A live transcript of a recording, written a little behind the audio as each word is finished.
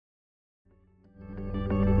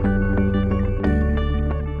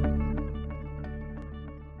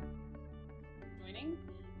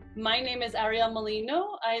My name is Ariel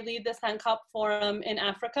Molino. I lead the SANCOP Forum in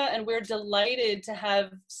Africa, and we're delighted to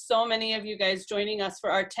have so many of you guys joining us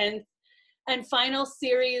for our 10th and final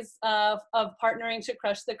series of Partnering to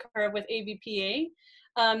Crush the Curve with AVPA.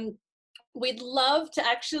 We'd love to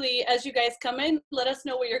actually, as you guys come in, let us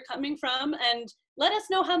know where you're coming from and let us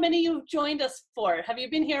know how many you've joined us for. Have you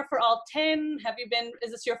been here for all 10?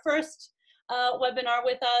 Is this your first webinar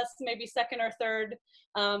with us, maybe second or third?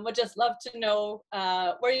 Would just love to know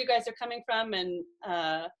where you guys are coming from and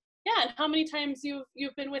yeah, and how many times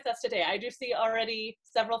you've been with us today. I do see already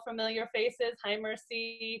several familiar faces. Hi,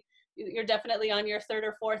 Mercy. You're definitely on your third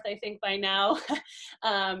or fourth, I think, by now.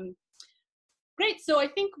 Great, so I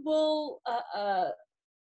think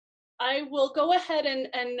I will go ahead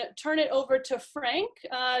and turn it over to Frank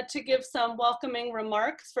to give some welcoming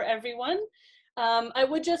remarks for everyone. I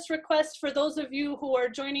would just request for those of you who are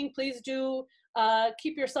joining, please do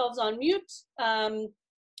keep yourselves on mute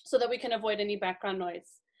so that we can avoid any background noise.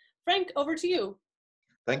 Frank, over to you.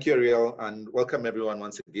 Thank you, Ariel, and welcome everyone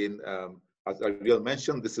once again. As Ariel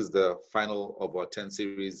mentioned, this is the final of our 10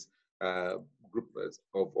 series group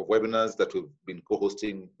of webinars that we've been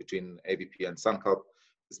co-hosting between AVP and SANCOP.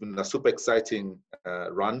 It's been a super exciting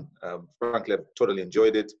run. Frankly, I've totally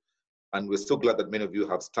enjoyed it. And we're so glad that many of you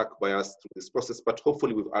have stuck by us through this process, but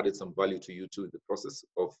hopefully we've added some value to you too in the process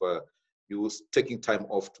of you taking time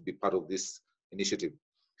off to be part of this initiative.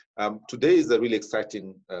 Today is a really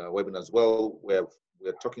exciting webinar as well, where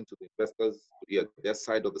we're talking to the investors to hear their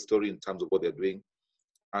side of the story in terms of what they're doing.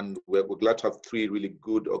 And we're glad to have three really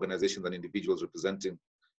good organizations and individuals representing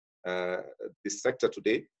this sector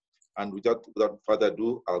today. And without further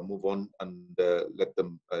ado, I'll move on and let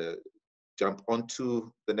them jump onto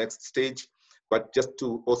the next stage. But just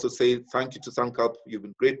to also say thank you to SANCOP. You've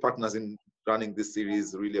been great partners in running this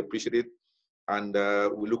series, really appreciate it. And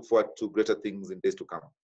we look forward to greater things in days to come.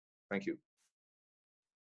 Thank you.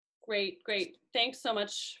 Great, great. Thanks so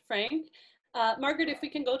much, Frank. Margaret, if we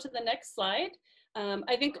can go to the next slide.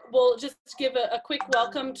 I think we'll just give a quick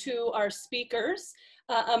welcome to our speakers.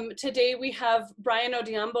 Today we have Brian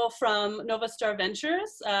Odhiambo from Novastar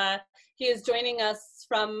Ventures. He is joining us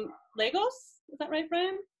from Lagos. Is that right,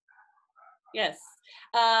 Brian? Yes.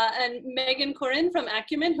 And Megan Corin from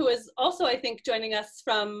Acumen, who is also, I think, joining us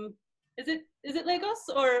from, is it Lagos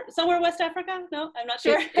or somewhere West Africa? No, I'm not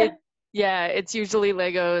sure. Yeah, it's usually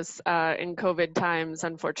Lagos. In COVID times,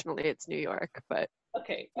 unfortunately, it's New York, but.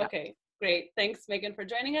 Okay, yeah. Okay. Great, thanks Megan for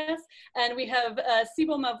joining us. And we have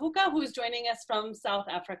Sibo Mavuka, who's joining us from South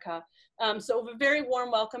Africa. So a very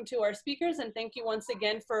warm welcome to our speakers and thank you once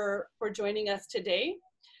again for joining us today.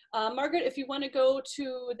 Margaret, if you want to go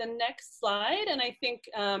to the next slide, and I think,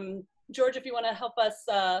 George, if you want to help us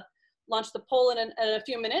launch the poll in a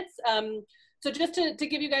few minutes. So just to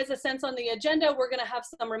give you guys a sense on the agenda, we're going to have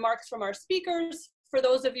some remarks from our speakers. For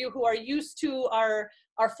those of you who are used to our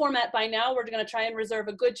format by now, we're going to try and reserve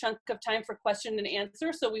a good chunk of time for question and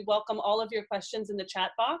answer. So we welcome all of your questions in the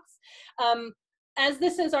chat box. As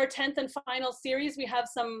this is our 10th and final series, we have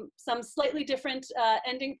some slightly different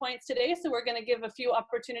ending points today. So we're going to give a few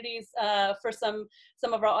opportunities for some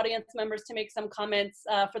of our audience members to make some comments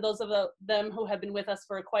for those of them who have been with us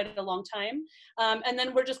for quite a long time. And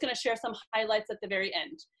then we're just going to share some highlights at the very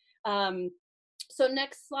end. So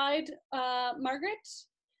next slide, Margaret.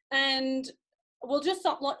 And we'll just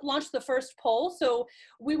launch the first poll. So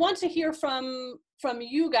we want to hear from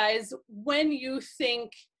you guys when you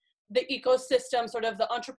think the ecosystem, sort of the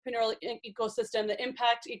entrepreneurial ecosystem, the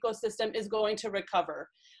impact ecosystem is going to recover.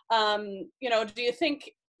 You know, do you think,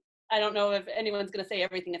 I don't know if anyone's going to say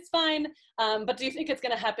everything is fine, but do you think it's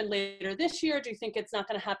going to happen later this year? Do you think it's not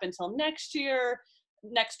going to happen until next year,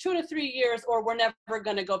 next 2 to 3 years, or we're never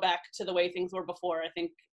going to go back to the way things were before? I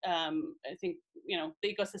think you know,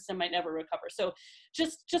 the ecosystem might never recover. So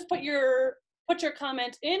just put your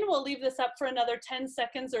comment in. We'll leave this up for another 10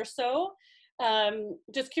 seconds or so.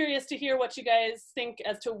 Just curious to hear what you guys think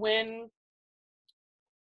as to when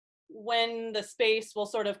the space will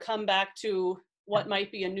sort of come back to what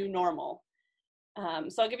might be a new normal.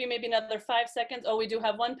 So I'll give you maybe another 5 seconds. Oh, we do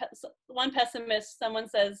have one pessimist. Someone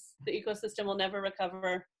says the ecosystem will never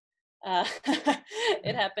recover.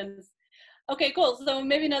 It happens. Okay, cool. So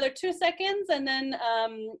maybe another 2 seconds and then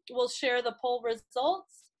we'll share the poll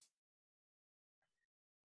results.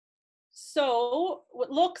 So it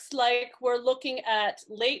looks like we're looking at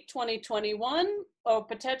late 2021 or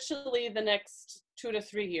potentially the next 2 to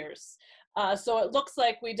 3 years. So it looks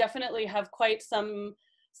like we definitely have quite some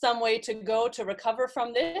way to go to recover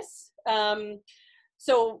from this.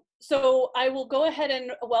 So I will go ahead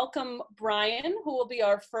and welcome Brian, who will be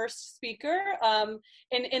our first speaker.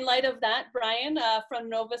 In light of that, Brian from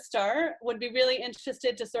Novastar would be really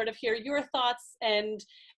interested to sort of hear your thoughts and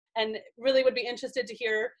really would be interested to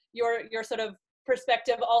hear your sort of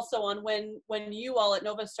perspective also on when you all at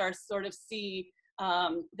Novastar sort of see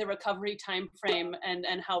the recovery time frame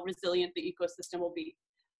and how resilient the ecosystem will be.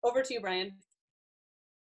 Over to you, Brian.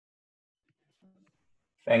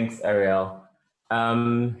 Thanks, Ariel.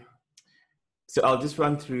 So I'll just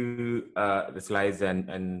run through the slides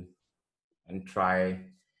and try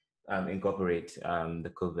incorporate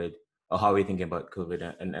the COVID, or how we're thinking about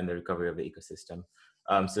COVID and the recovery of the ecosystem.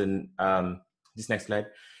 This next slide.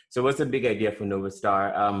 So what's the big idea for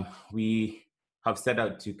Novastar? We have set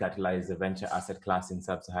out to catalyze the venture asset class in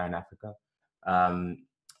sub-Saharan Africa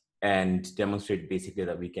and demonstrate basically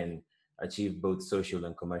that we can achieve both social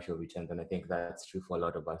and commercial returns. And I think that's true for a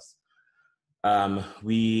lot of us.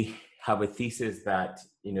 We have a thesis that,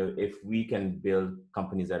 you know, if we can build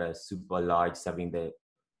companies that are super large, serving the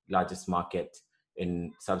largest market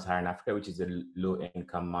in sub-Saharan Africa, which is the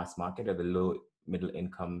low-income mass market or the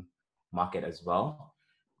low-middle-income market as well,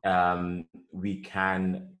 we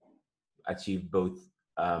can achieve both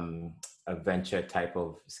a venture type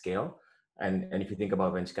of scale. And if you think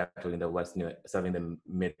about venture capital in the West, you know, serving the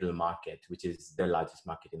middle market, which is the largest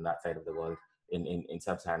market in that side of the world, in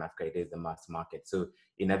sub-Saharan Africa, it is the mass market. So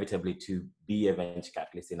inevitably, to be a venture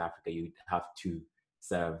capitalist in Africa, you have to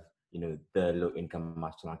serve, you know, the low-income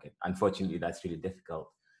mass market. Unfortunately, that's really difficult,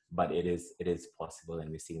 but it is possible, and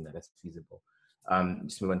we're seeing that it's feasible.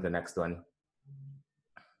 Just move on to the next one.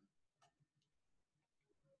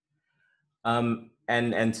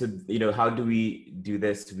 And so, you know, how do we do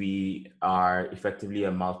this? We are effectively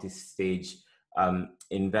a multi-stage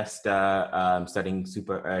investor, starting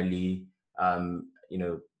super early, you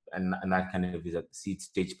know, and that kind of is at the seed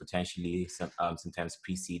stage potentially, sometimes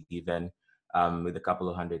pre-seed even, with a couple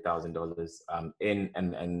of $100,000 in,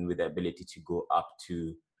 and with the ability to go up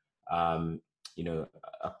to, you know,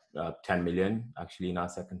 10 million actually in our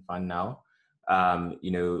second fund now.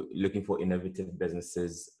 You know, looking for innovative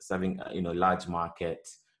businesses, serving, you know, large market,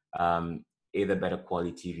 either better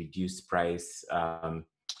quality, reduced price,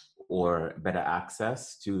 or better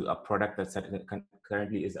access to a product that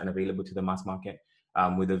currently is unavailable to the mass market,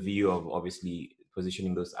 with a view of obviously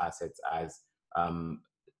positioning those assets as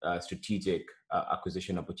strategic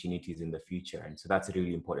acquisition opportunities in the future. And so that's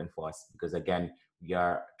really important for us because, again, we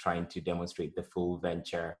are trying to demonstrate the full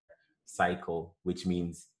venture cycle, which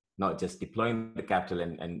means not just deploying the capital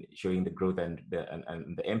and showing the growth and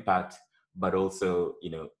the impact, but also,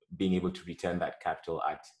 you know, being able to return that capital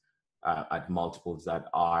at multiples that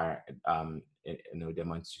are, you know,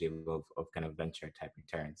 demonstrative of kind of venture type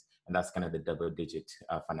returns. And that's kind of the double-digit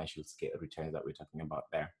financial scale returns that we're talking about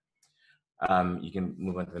there. You can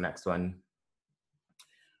move on to the next one.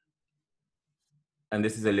 And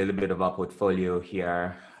this is a little bit of our portfolio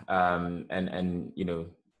here, and you know,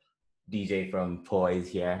 DJ from Poise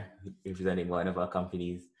here, representing one of our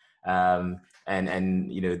companies.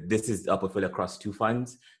 And you know, this is our portfolio across two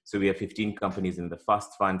funds. So we have 15 companies in the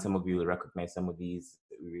first fund. Some of you will recognize some of these.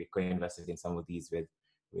 We co-invested in some of these with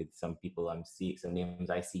some people some names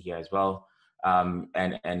I see here as well.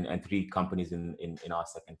 And 3 companies in our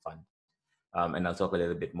second fund. And I'll talk a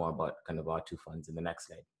little bit more about kind of our 2 funds in the next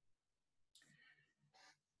slide.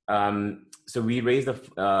 So we raised a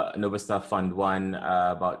Novastar Fund 1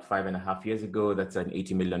 about 5.5 years ago. That's an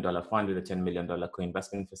 $80 million fund with a $10 million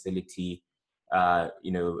co-investment facility.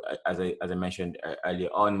 You know, as I mentioned earlier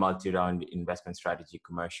on, multi-round investment strategy,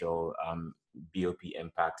 commercial, BOP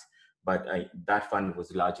impact. But that fund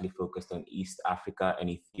was largely focused on East Africa and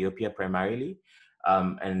Ethiopia primarily.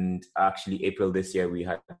 And actually, April this year, we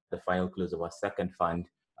had the final close of our second fund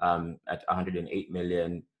at 108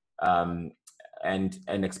 million. And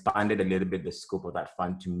expanded a little bit the scope of that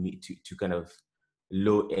fund to kind of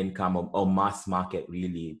low income or mass market,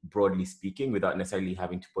 really broadly speaking, without necessarily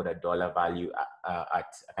having to put a dollar value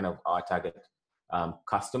at kind of our target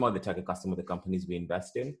customer, the target customer, the companies we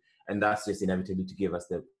invest in. And that's just inevitably to give us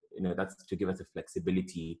the, you know, that's to give us the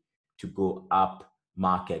flexibility to go up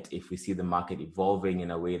market if we see the market evolving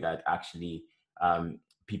in a way that actually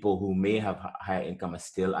people who may have higher income are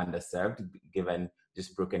still underserved, given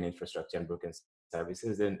just broken infrastructure and broken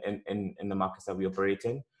services in the markets that we operate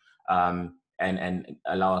in, and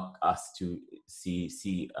allow us to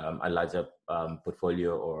see a larger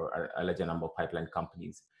portfolio or a larger number of pipeline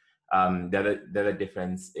companies. The other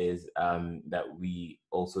difference is that we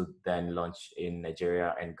also then launched in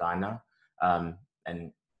Nigeria and Ghana,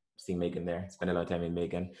 and seeing Megan there, spent a lot of time in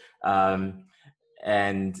Megan,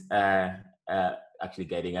 and actually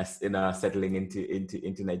getting us settling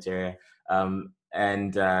into Nigeria.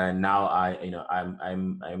 Now I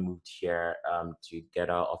moved here to get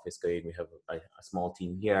our office going. We have a small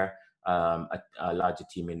team here, a larger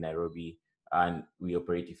team in Nairobi, and we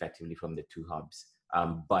operate effectively from the two hubs.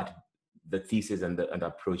 But the thesis and the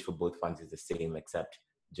approach for both funds is the same, except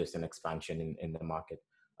just an expansion in the market.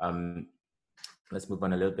 Let's move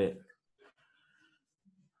on a little bit.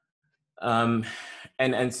 And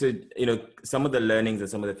so, some of the learnings and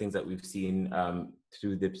some of the things that we've seen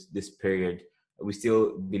through this period, we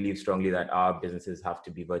still believe strongly that our businesses have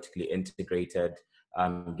to be vertically integrated,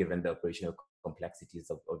 given the operational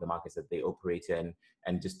complexities of the markets that they operate in,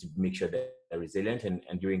 and just to make sure that they're resilient.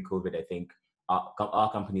 And during COVID, I think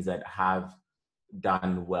our companies that have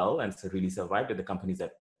done well and so really survived are the companies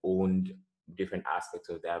that owned different aspects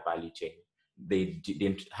of their value chain. They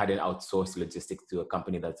hadn't outsourced logistics to a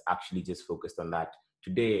company that's actually just focused on that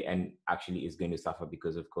today and actually is going to suffer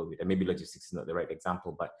because of COVID. And maybe logistics is not the right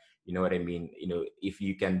example, but you know what I mean? If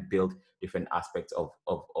you can build different aspects of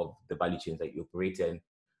the value chains that you operate in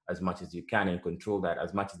as much as you can and control that,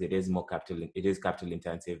 as much as it is capital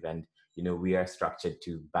intensive, and we are structured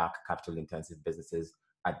to back capital intensive businesses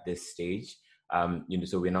at this stage.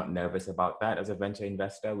 So we're not nervous about that as a venture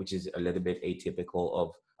investor, which is a little bit atypical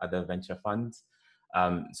of other venture funds.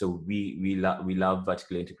 So we love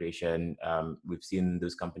vertical integration. We've seen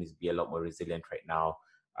those companies be a lot more resilient right now.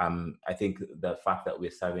 I think the fact that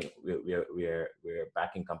we're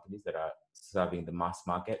backing companies that are serving the mass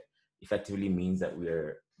market effectively means that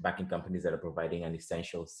we're backing companies that are providing an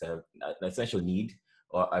essential need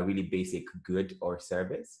or a really basic good or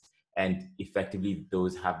service. And effectively,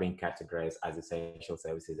 those have been categorized as essential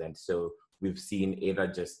services. And so we've seen either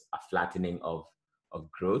just a flattening of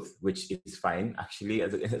growth, which is fine, actually,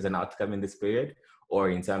 as an outcome in this period, or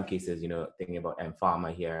in some cases, thinking about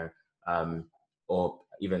M-Pharma here, or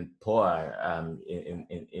even POR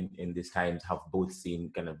in these times, have both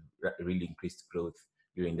seen kind of really increased growth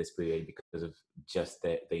during this period because of just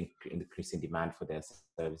the increasing demand for their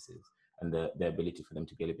services and the ability for them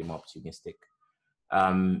to be a little bit more opportunistic.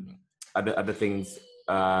 Other things,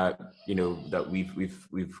 that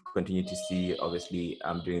we've continued to see, obviously,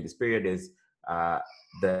 during this period is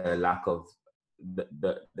the lack of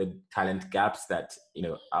the talent gaps that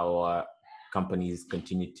our companies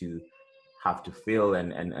continue to have to fill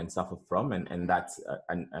and suffer from, and that's a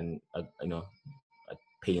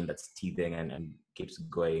pain that's teething and keeps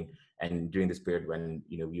going. And during this period when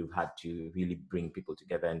we've had to really bring people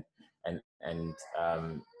together and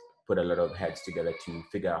put a lot of heads together to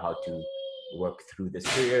figure out how to work through this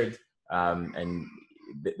period, and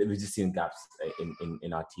we've just seen gaps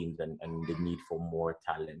in our teams and the need for more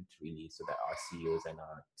talent, really, so that our CEOs and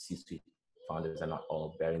our C-suite founders are not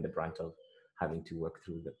all bearing the brunt of having to work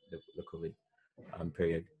through the COVID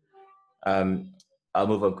period. I'll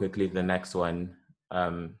move on quickly to the next one.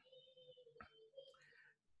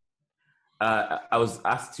 I was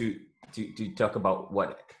asked to talk about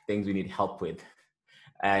what things we need help with.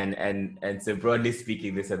 And so broadly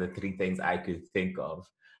speaking, these are the three things I could think of.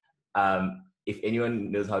 If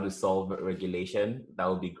anyone knows how to solve regulation, that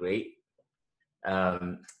would be great.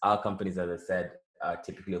 Our companies, as I said, are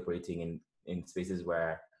typically operating in spaces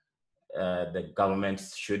where the government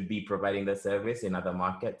should be providing the service in other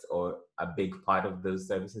markets, or a big part of those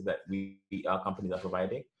services that our companies are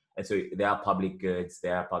providing. And so they are public goods, they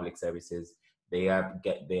are public services. They are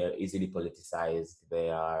easily politicized. They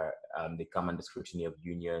come under scrutiny of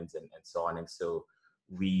unions and so on. And so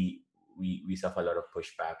we suffer a lot of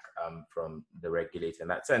pushback from the regulator. In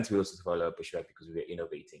that sense, we also suffer a lot of pushback because we're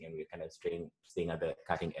innovating and we're kind of staying at the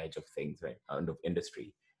cutting edge of things, right, of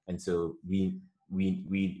industry. And so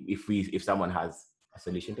if someone has a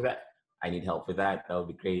solution to that, I need help with that. That would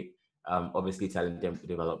be great. Obviously, talent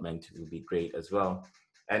development would be great as well.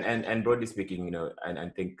 And broadly speaking, and I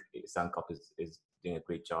think Suncorp is doing a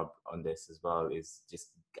great job on this as well, is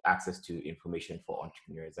just access to information for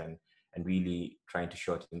entrepreneurs and really trying to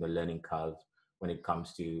shorten the learning curve when it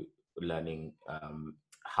comes to learning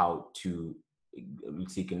how to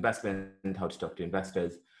seek investment, how to talk to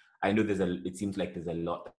investors. I know it seems like there's a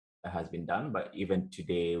lot that has been done, but even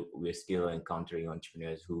today, we're still encountering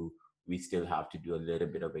entrepreneurs who we still have to do a little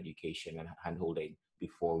bit of education and handholding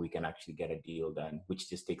before we can actually get a deal done, which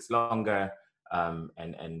just takes longer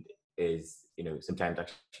and is, sometimes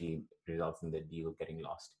actually results in the deal getting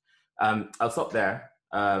lost. I'll stop there.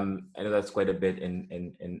 I know that's quite a bit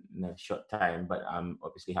in a short time, but I'm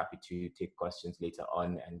obviously happy to take questions later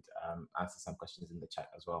on and answer some questions in the chat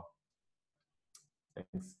as well.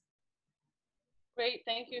 Thanks. Great,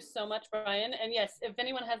 thank you so much, Brian. And yes, if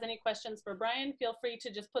anyone has any questions for Brian, feel free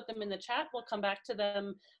to just put them in the chat. We'll come back to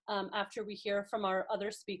them after we hear from our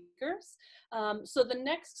other speakers. So the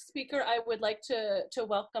next speaker I would like to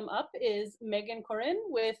welcome up is Megan Corin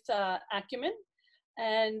with Acumen.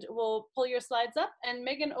 And we'll pull your slides up. And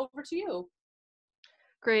Megan, over to you.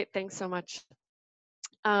 Great, thanks so much.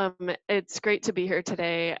 It's great to be here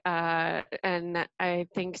today, and I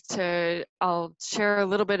think I'll share a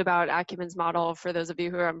little bit about Acumen's model for those of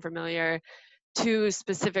you who are unfamiliar, 2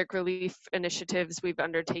 specific relief initiatives we've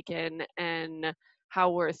undertaken, and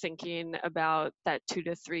how we're thinking about that 2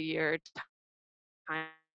 to 3 year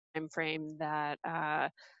time frame that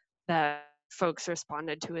that folks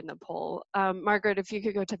responded to in the poll. Margaret, if you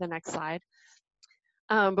could go to the next slide.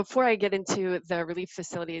 Before I get into the relief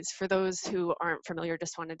facilities, for those who aren't familiar,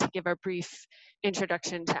 just wanted to give a brief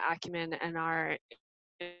introduction to Acumen and our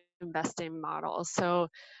investing model. So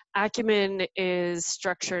Acumen is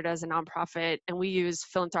structured as a nonprofit, and we use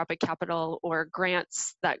philanthropic capital or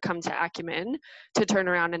grants that come to Acumen to turn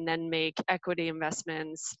around and then make equity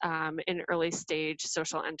investments in early stage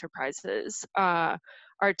social enterprises. Our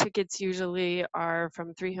tickets usually are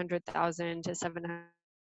from $300,000 to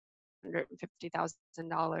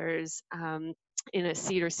 $750,000 in a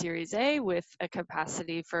seed or Series A, with a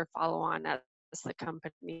capacity for follow-on as the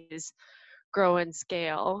companies grow and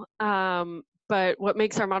scale. But what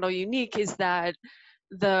makes our model unique is that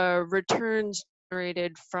the returns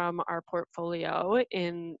generated from our portfolio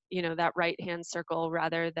in that right-hand circle,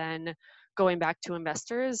 rather than going back to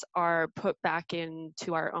investors, are put back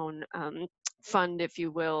into our own fund, if you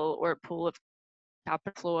will, or pool of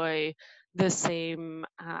capital, deploy the same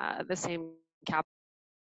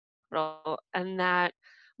capital, and that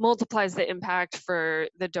multiplies the impact for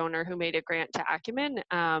the donor who made a grant to Acumen,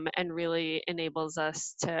 and really enables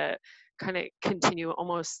us to kind of continue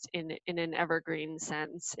almost in an evergreen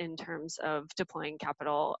sense in terms of deploying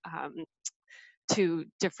capital to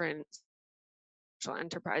different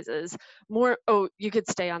enterprises. You could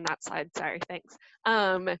stay on that slide, sorry, thanks.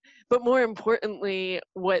 But more importantly,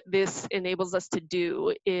 what this enables us to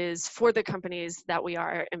do is, for the companies that we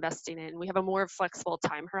are investing in, we have a more flexible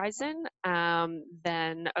time horizon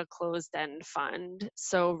than a closed-end fund.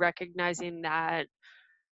 So recognizing that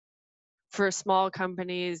for small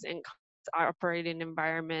companies in operating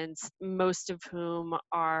environments, most of whom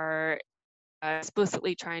are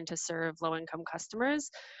explicitly trying to serve low-income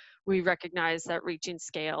customers, we recognize that reaching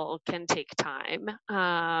scale can take time.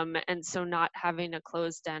 And so not having a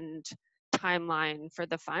closed-end timeline for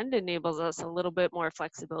the fund enables us a little bit more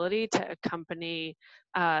flexibility to accompany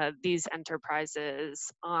these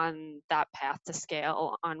enterprises on that path to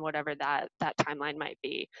scale, on whatever that timeline might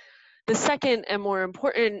be. The second and more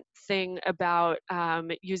important thing about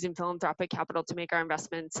using philanthropic capital to make our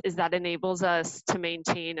investments is that enables us to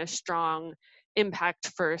maintain a strong impact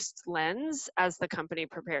first lens as the company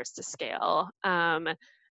prepares to scale. And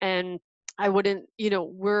I wouldn't,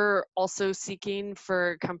 we're also seeking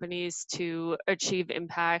for companies to achieve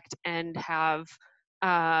impact and have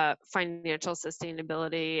financial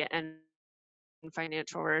sustainability and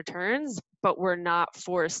financial returns, but we're not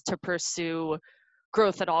forced to pursue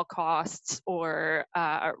growth at all costs or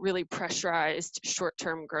really pressurized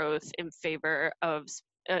short-term growth in favor of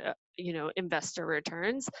investor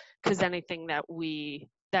returns, because anything that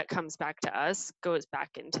comes back to us goes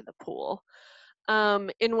back into the pool.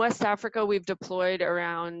 In West Africa, we've deployed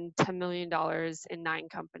around $10 million in 9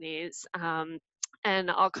 companies.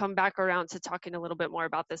 And I'll come back around to talking a little bit more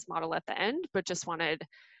about this model at the end, but just wanted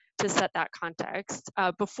to set that context.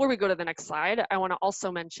 Before we go to the next slide, I want to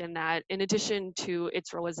also mention that in addition to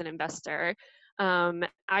its role as an investor,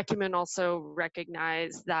 Acumen also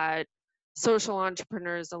recognized that social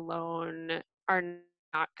entrepreneurs alone are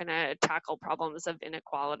not going to tackle problems of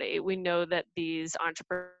inequality. We know that these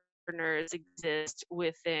entrepreneurs exist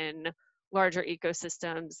within larger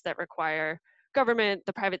ecosystems that require government,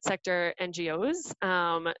 the private sector, NGOs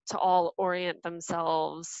to all orient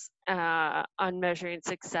themselves on measuring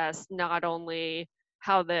success, not only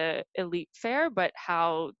how the elite fare, but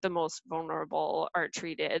how the most vulnerable are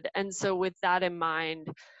treated. And so with that in mind,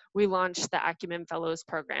 we launched the Acumen Fellows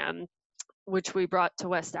Program, which we brought to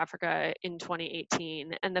West Africa in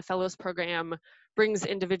 2018. And the Fellows Program brings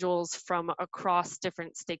individuals from across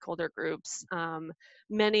different stakeholder groups,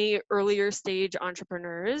 many earlier stage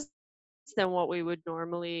entrepreneurs than what we would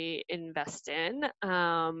normally invest in,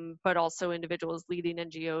 but also individuals leading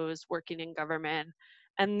NGOs, working in government.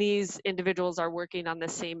 And these individuals are working on the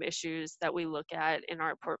same issues that we look at in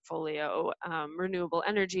our portfolio: renewable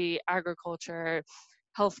energy, agriculture,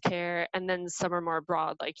 healthcare, and then some are more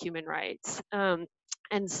broad, like human rights.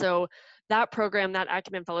 And so that program, that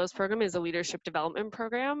Acumen Fellows program, is a leadership development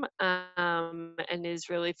program, and is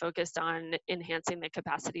really focused on enhancing the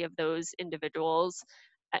capacity of those individuals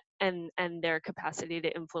and their capacity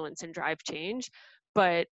to influence and drive change.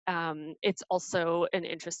 But it's also an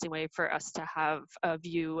interesting way for us to have a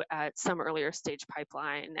view at some earlier stage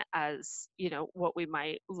pipeline as, you know, what we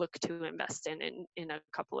might look to invest in a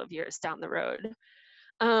couple of years down the road.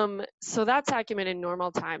 So that's Acumen in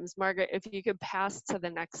normal times. Margaret, if you could pass to the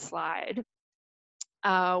next slide.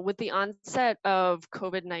 With the onset of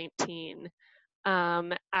COVID-19,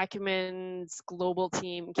 Acumen's global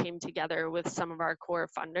team came together with some of our core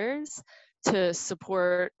funders to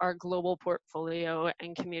support our global portfolio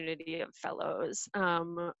and community of fellows.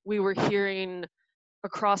 We were hearing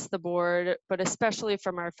across the board, but especially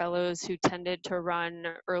from our fellows who tended to run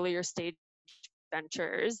earlier stage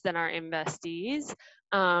ventures than our investees,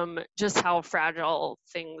 just how fragile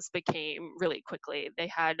things became really quickly. They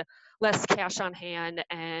had less cash on hand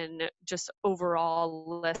and just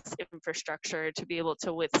overall less infrastructure to be able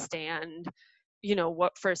to withstand, you know,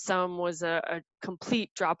 what for some was a complete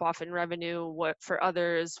drop off in revenue, what for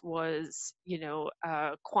others was, you know,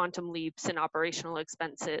 quantum leaps in operational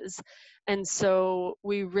expenses. And so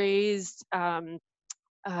we raised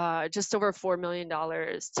just over $4 million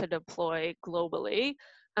to deploy globally.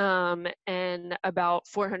 And about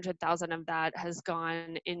 400,000 of that has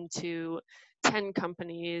gone into 10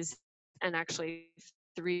 companies and actually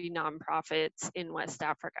 3 nonprofits in West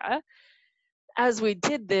Africa. As we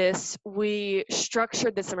did this, we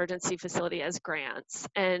structured this emergency facility as grants.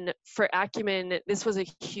 And for Acumen, this was a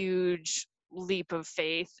huge leap of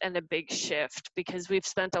faith and a big shift, because we've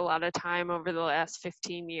spent a lot of time over the last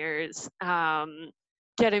 15 years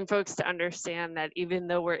getting folks to understand that even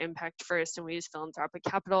though we're impact first and we use philanthropic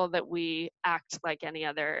capital, that we act like any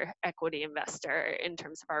other equity investor in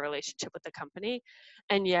terms of our relationship with the company.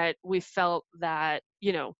 And yet we felt that,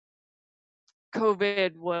 you know,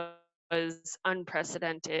 COVID was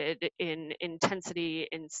unprecedented in intensity,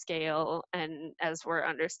 in scale, and as we're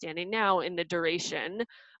understanding now, in the duration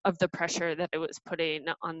of the pressure that it was putting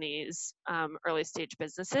on these early stage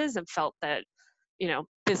businesses, and felt that, you know,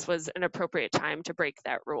 this was an appropriate time to break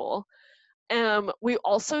that rule. We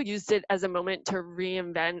also used it as a moment to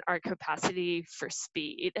reinvent our capacity for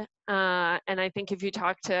speed. And I think if you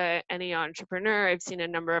talk to any entrepreneur, I've seen a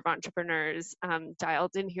number of entrepreneurs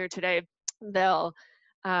dialed in here today, they'll,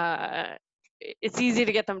 it's easy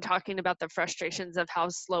to get them talking about the frustrations of how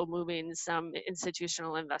slow moving some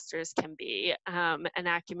institutional investors can be. And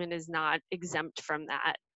Acumen is not exempt from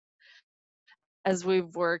that. As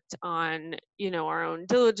we've worked on, you know, our own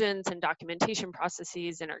diligence and documentation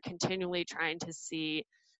processes, and are continually trying to see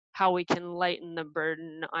how we can lighten the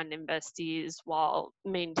burden on investees while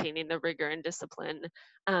maintaining the rigor and discipline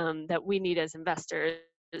that we need as investors.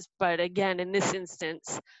 But again, in this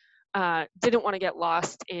instance, didn't want to get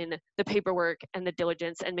lost in the paperwork and the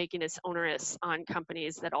diligence and making this onerous on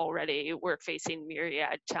companies that already were facing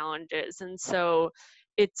myriad challenges. And so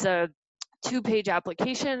it's a 2-page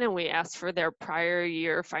application, and we asked for their prior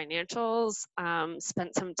year financials,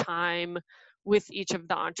 spent some time with each of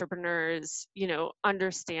the entrepreneurs, you know,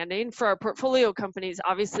 understanding. For our portfolio companies,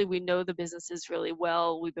 obviously we know the businesses really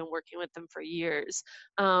well. We've been working with them for years.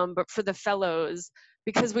 But for the fellows,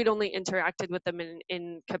 because we'd only interacted with them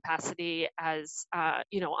in capacity as,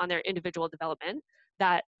 you know, on their individual development,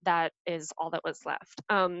 that is all that was left.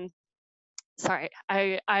 Sorry,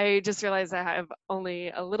 I just realized I have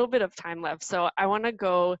only a little bit of time left. So I want to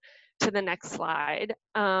go to the next slide,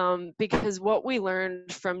 because what we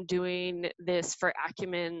learned from doing this for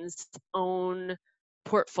Acumen's own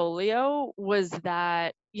portfolio was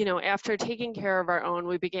that, you know, after taking care of our own,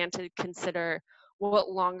 we began to consider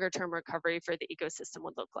what longer term recovery for the ecosystem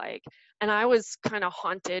would look like. And I was kind of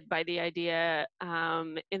haunted by the idea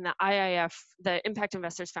in the IIF, the Impact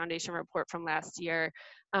Investors Foundation report from last year,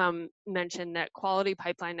 mentioned that quality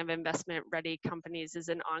pipeline of investment ready companies is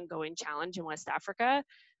an ongoing challenge in West Africa.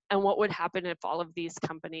 And what would happen if all of these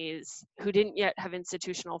companies who didn't yet have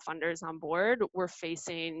institutional funders on board were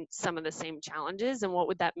facing some of the same challenges? And what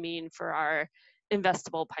would that mean for our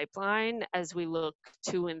investable pipeline as we look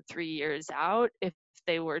 2 and 3 years out if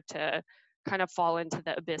they were to kind of fall into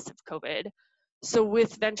the abyss of COVID? So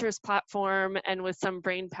with Ventures Platform and with some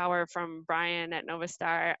brain power from Brian at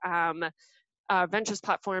Novastar, Ventures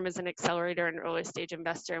Platform is an accelerator and early stage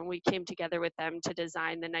investor, and we came together with them to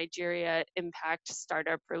design the Nigeria Impact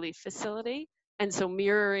Startup Relief Facility. And so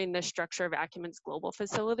mirroring the structure of Acumen's global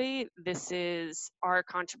facility, this is our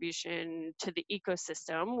contribution to the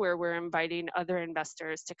ecosystem, where we're inviting other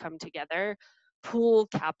investors to come together, pool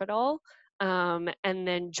capital, and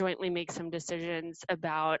then jointly make some decisions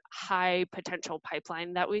about high potential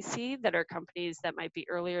pipeline that we see that are companies that might be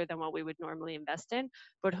earlier than what we would normally invest in,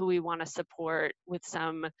 but who we want to support with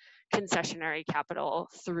some concessionary capital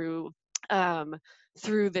through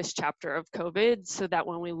this chapter of COVID, so that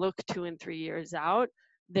when we look 2 and 3 years out,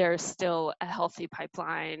 there's still a healthy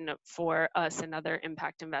pipeline for us and other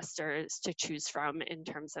impact investors to choose from in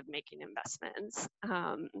terms of making investments.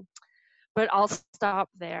 But I'll stop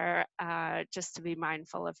there just to be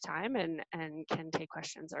mindful of time and can take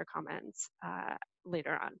questions or comments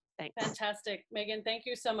later on. Thanks. Fantastic, Megan. Thank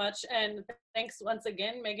you so much. And thanks once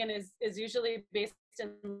again. Megan is usually based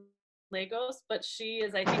in Lagos, but she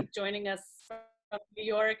is, I think, joining us from New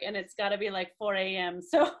York, and it's got to be like 4 a.m.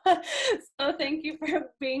 So thank you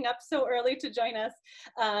for being up so early to join us.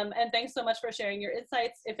 And thanks so much for sharing your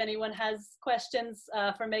insights. If anyone has questions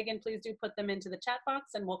for Megan, please do put them into the chat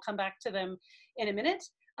box and we'll come back to them in a minute.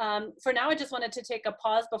 For now, I just wanted to take a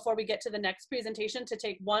pause before we get to the next presentation to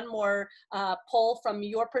take one more poll from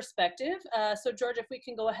your perspective. So George, if we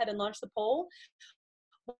can go ahead and launch the poll.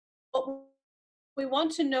 What we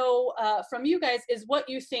want to know from you guys is what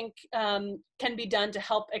you think can be done to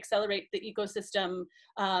help accelerate the ecosystem,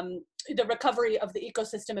 the recovery of the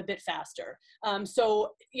ecosystem a bit faster.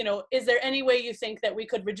 So, you know, is there any way you think that we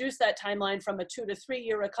could reduce that timeline from a 2 to 3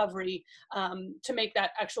 year recovery to make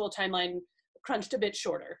that actual timeline crunched a bit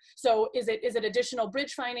shorter? So is it additional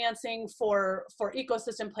bridge financing for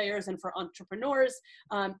ecosystem players and for entrepreneurs?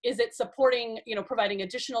 Is it supporting, you know, providing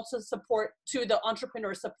additional support to the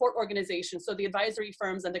entrepreneur support organizations, so the advisory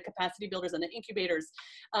firms and the capacity builders and the incubators?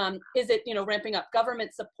 Is it, you know, ramping up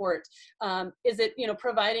government support? Is it, you know,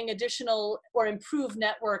 providing additional or improved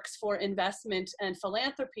networks for investment and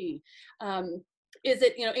philanthropy? Is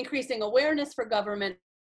it, you know, increasing awareness for government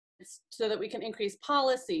so that we can increase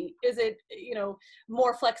policy? Is it, you know,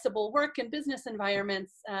 more flexible work in business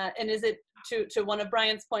environments? And is it, to one of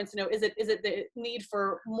Brian's points, you know, is it the need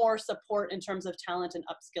for more support in terms of talent and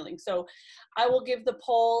upskilling? So I will give the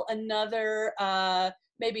poll another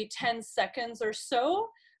maybe 10 seconds or so.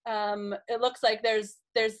 It looks like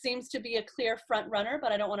there seems to be a clear front runner,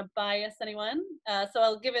 but I don't want to bias anyone. So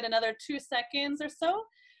I'll give it another 2 seconds or so.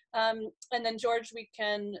 And then George, we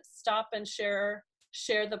can stop and share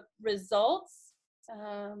the results.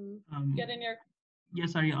 Get in your... Yeah,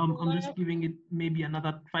 sorry, I'm just giving it maybe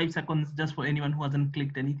another 5 seconds just for anyone who hasn't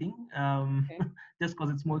clicked anything, okay. Just because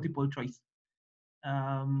it's multiple choice. So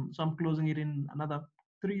I'm closing it in another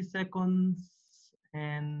 3 seconds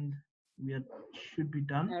and we should be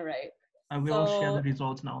done. All right. I will share the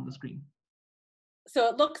results now on the screen. So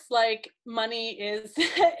it looks like money is,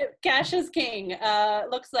 cash is king.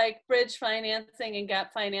 Looks like bridge financing and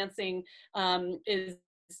gap financing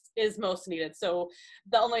is most needed. So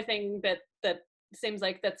the only thing that seems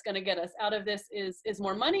like that's going to get us out of this is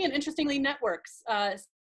more money. And interestingly, networks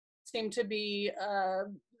seem to be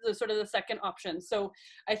the sort of the second option. So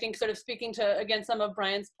I think, sort of speaking to, again, some of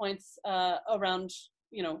Brian's points around,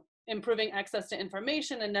 you know, improving access to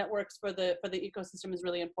information and networks for the ecosystem is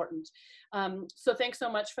really important. So thanks so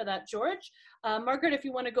much for that, George. Margaret, if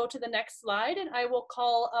you want to go to the next slide, and I will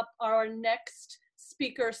call up our next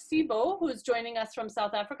speaker, Sibo, who's joining us from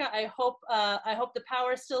South Africa. I hope the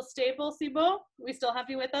power is still stable, Sibo. We still have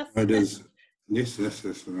you with us? It is. Yes.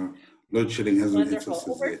 Load shedding hasn't hit us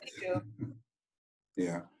yet.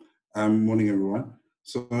 Yeah. Morning, everyone.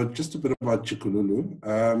 So just a bit about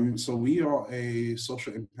Chikululu. So we are a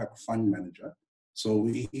social impact fund manager. So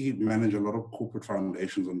we manage a lot of corporate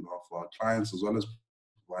foundations on behalf of our clients, as well as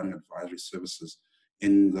providing advisory services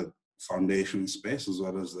in the foundation space, as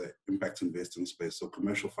well as the impact investing space. So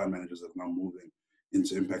commercial fund managers are now moving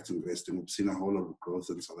into impact investing. We've seen a whole lot of growth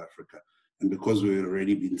in South Africa. And because we've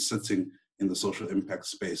already been sitting in the social impact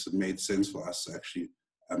space, it made sense for us to actually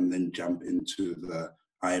then jump into the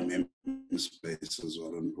IMM space as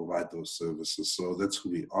well and provide those services. So that's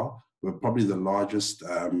who we are. We're probably the largest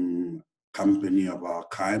company of our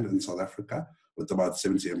kind in South Africa, with about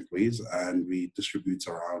 70 employees, and we distribute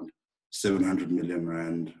around 700 million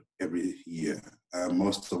rand every year.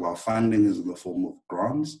 Most of our funding is in the form of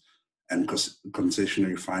grants and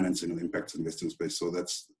concessionary financing in the impact investing space. So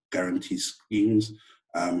that's guarantee schemes,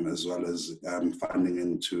 as well as funding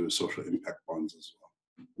into social impact bonds as well.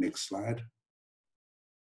 Next slide.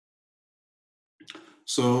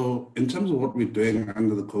 So in terms of what we're doing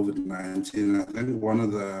under the COVID-19, I think one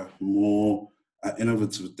of the more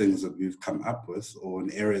innovative things that we've come up with, or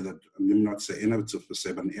an area that, I'm not say innovative per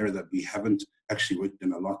se, but an area that we haven't actually worked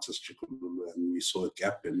in a lot as Chikululu, and we saw a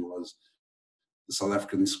gap in, was the South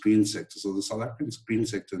African screen sector. So the South African screen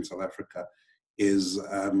sector in South Africa is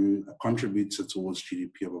a contributor towards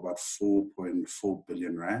GDP of about 4.4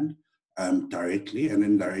 billion rand directly, and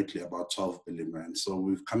indirectly about 12 billion rand. So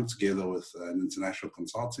we've come together with an international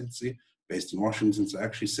consultancy based in Washington to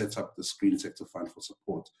actually set up the Green Sector Fund for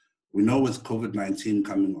support. We know with COVID-19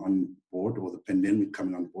 coming on board, or the pandemic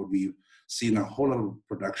coming on board, we've seen a whole lot of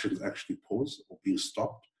productions actually pause or being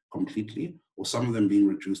stopped completely, or some of them being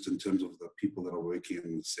reduced in terms of the people that are working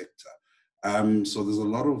in the sector. So there's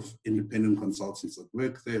a lot of independent consultants that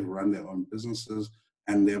work there, who run their own businesses,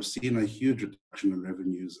 and they have seen a huge reduction in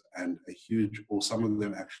revenues and a huge, or some of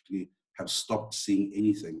them actually have stopped seeing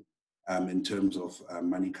anything in terms of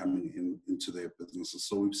money coming into their businesses.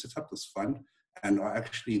 So we've set up this fund and are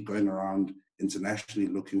actually going around internationally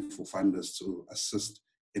looking for funders to assist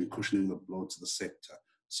in cushioning the blow to the sector.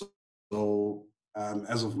 So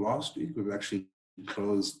as of last week, we've actually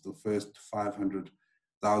closed the first $500,000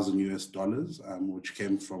 US, which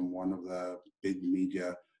came from one of the big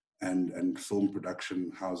media and film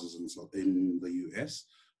production houses in the US,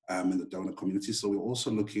 in the donor community. So we're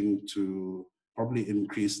also looking to probably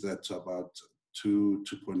increase that to about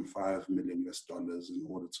 $2.5 million US in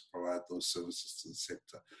order to provide those services to the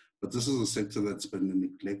sector. But this is a sector that's been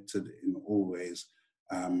neglected in all ways,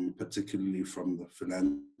 particularly from the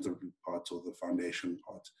philanthropy part or the foundation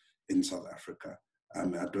part in South Africa.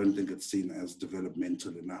 I don't think it's seen as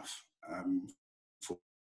developmental enough for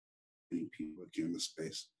many people working in the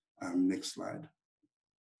space. Next slide.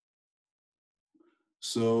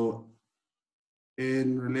 So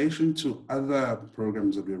in relation to other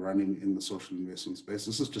programs that we're running in the social investment space,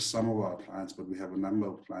 this is just some of our clients, but we have a number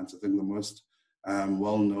of clients. I think the most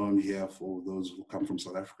well-known here for those who come from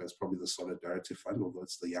South Africa is probably the Solidarity Fund, although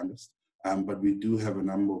it's the youngest. But we do have a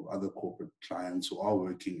number of other corporate clients who are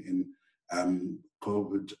working in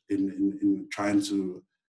COVID, in trying to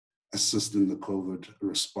assist in the COVID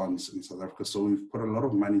response in South Africa. So we've put a lot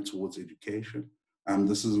of money towards education.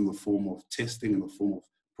 This is in the form of testing, in the form of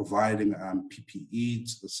providing PPE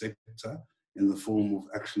to the sector, in the form of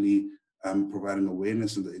actually providing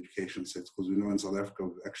awareness in the education sector, because we know in South Africa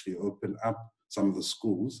we've actually opened up some of the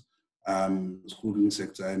schools, schooling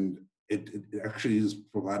sector, and it actually is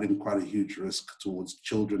providing quite a huge risk towards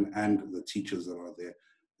children and the teachers that are there.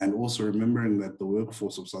 And also remembering that the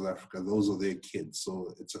workforce of South Africa, those are their kids,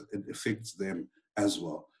 so it affects them as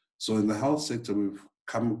well. So in the health sector, we've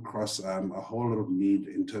come across a whole lot of need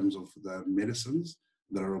in terms of the medicines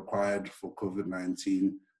that are required for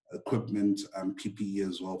COVID-19, equipment, PPE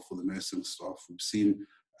as well for the nursing staff. We've seen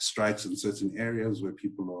strikes in certain areas where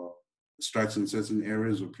people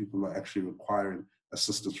are actually requiring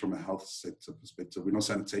assistance from a health sector perspective. We know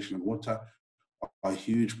sanitation and water are a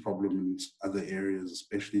huge problem in other areas,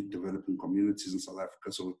 especially developing communities in South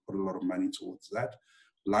Africa. So we've put a lot of money towards that.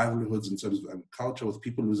 Livelihoods in terms of agriculture, with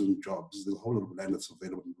people losing jobs, there's a whole lot of land that's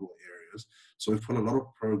available in rural areas. So we've put a lot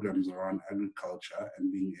of programs around agriculture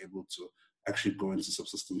and being able to actually go into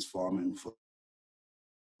subsistence farming for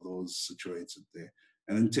those situated there.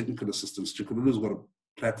 And then technical assistance. Chikululu's got a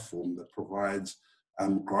platform that provides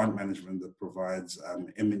grant management, that provides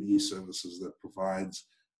M&E services, that provides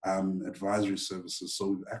advisory services. So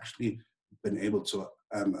we've actually been able to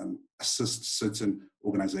assist certain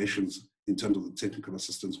organizations in terms of the technical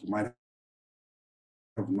assistance who might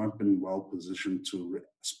have not been well positioned to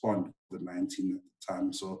respond to COVID-19 at the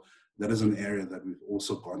time. So that is an area that we've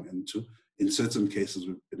also gone into. In certain cases,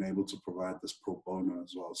 we've been able to provide this pro bono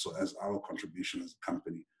as well. So as our contribution as a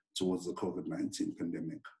company towards the COVID-19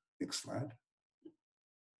 pandemic. Next slide.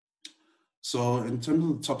 So in terms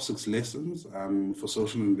of the top 6 lessons for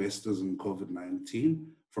social investors in COVID-19,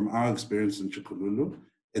 from our experience in Chikululu,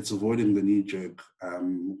 it's avoiding the knee-jerk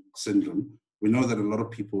syndrome. We know that a lot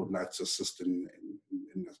of people would like to assist in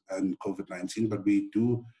COVID-19, but we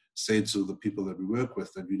do say to the people that we work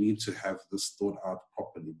with that you need to have this thought out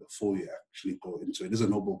properly before you actually go into it. It is a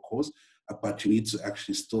noble cause, but you need to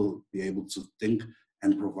actually still be able to think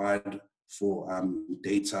and provide for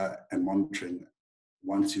data and monitoring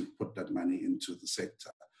once you've put that money into the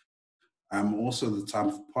sector. Also the time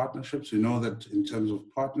for partnerships. We know that in terms of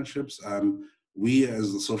partnerships, we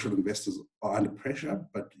as the social investors are under pressure,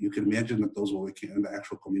 but you can imagine that those who are working in the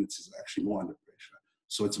actual communities are actually more under pressure.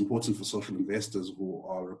 So it's important for social investors who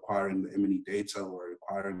are requiring the M&E data, or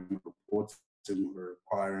requiring reports, and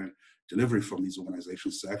requiring delivery from these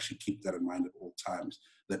organizations to actually keep that in mind at all times,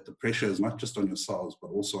 that the pressure is not just on yourselves, but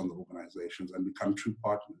also on the organizations, and become true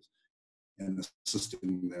partners in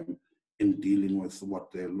assisting them in dealing with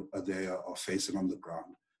what they are facing on the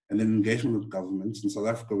ground. And then engagement with governments. In South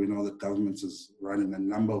Africa, we know that governments is running a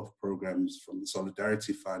number of programs, from the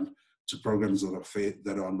Solidarity Fund to programs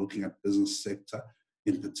that are looking at business sector.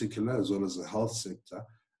 in particular, as well as the health sector.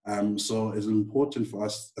 So it's important for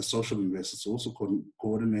us as social investors to also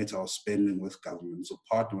coordinate our spending with governments, or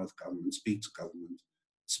partner with government, speak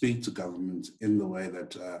to government in the way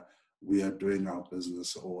that we are doing our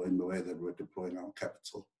business, or in the way that we're deploying our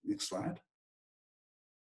capital. Next slide.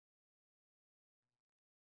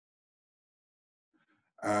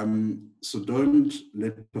 So don't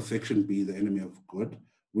let perfection be the enemy of good.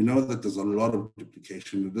 We know that there's a lot of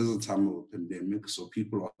duplication. It is a time of a pandemic, so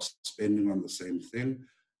people are spending on the same thing.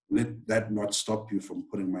 Let that not stop you from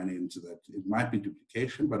putting money into that. It might be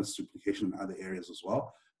duplication, but it's duplication in other areas as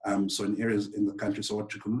well. So in areas in the country, so what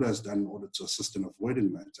Chikulula has done in order to assist in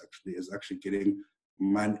avoiding that is actually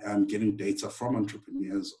getting data from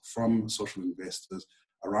entrepreneurs, from social investors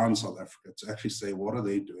around South Africa to actually say, what are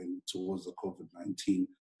they doing towards the COVID-19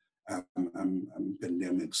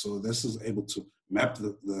 pandemic? So this is able to map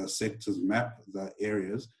the sectors, map the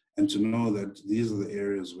areas, and to know that these are the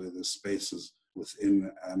areas where the spaces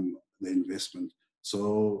within the investment.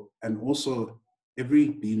 So, and also every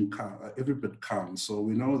bit counts. So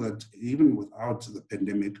we know that even without the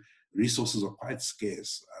pandemic, resources are quite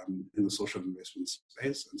scarce in the social investment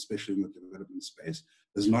space, and especially in the development space.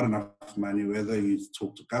 There's not enough money, whether you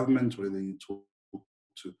talk to government, whether you talk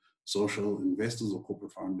to social investors or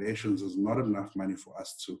corporate foundations, there's not enough money for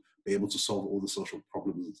us to be able to solve all the social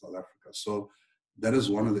problems in South Africa. So that is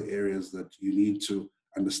one of the areas that you need to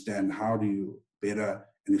understand. How do you better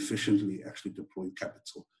and efficiently actually deploy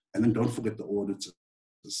capital? And then don't forget the auditors.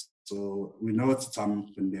 So we know it's a time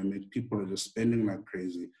of pandemic, people are just spending like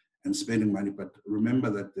crazy and spending money, but remember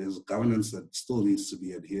that there's governance that still needs to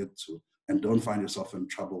be adhered to, and don't find yourself in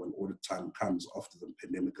trouble when audit time comes after the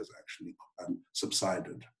pandemic has actually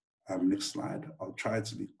subsided. Next slide. I'll try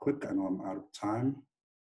to be quick. I know I'm out of time.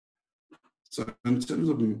 So in terms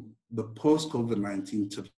of the post-COVID-19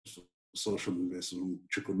 tips for social investment,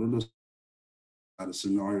 Chikululu the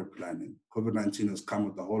scenario planning. COVID-19 has come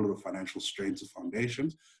with a whole lot of financial strain to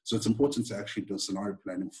foundations. So it's important to actually do scenario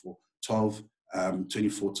planning for 12,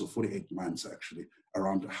 24 to 48 months actually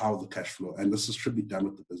around how the cash flow, and this should be done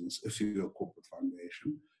with the business if you're a corporate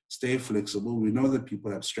foundation. Stay flexible. We know that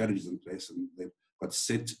people have strategies in place and they've got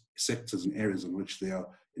set sectors and areas in which they are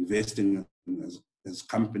investing in as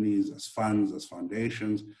companies, as funds, as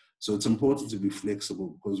foundations. So it's important to be flexible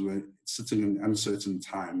because we're sitting in uncertain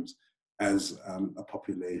times as a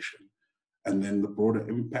population. And then the broader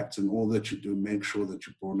impact and all that you do, make sure that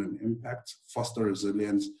you broaden impact, foster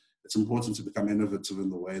resilience. It's important to become innovative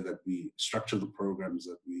in the way that we structure the programs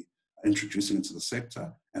that we are introducing into the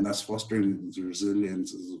sector, and thus fostering the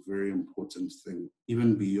resilience is a very important thing,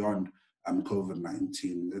 even beyond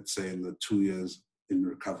COVID-19, let's say in the 2 years in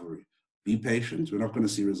recovery. Be patient. We're not going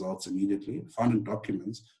to see results immediately. Founding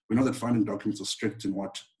documents, we know that founding documents are strict in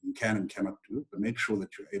what you can and cannot do, but make sure that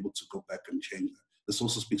you're able to go back and change that. This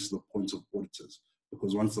also speaks to the point of auditors,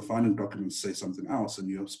 because once the founding documents say something else and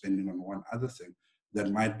you're spending on one other thing,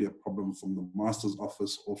 that might be a problem from the master's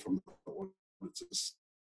office or from the auditors.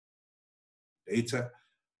 Data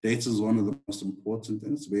is one of the most important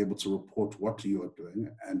things, to be able to report what you are doing.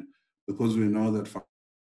 And because we know that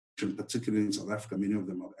particularly in South Africa, many of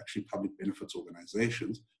them are actually public benefits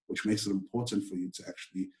organizations, which makes it important for you to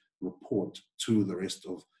actually report to the rest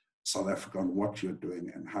of South Africa on what you're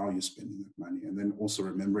doing and how you're spending that money. And then also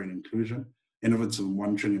remembering inclusion, innovative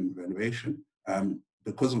monitoring and evaluation.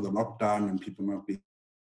 Because of the lockdown and people not being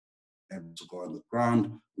able to go on the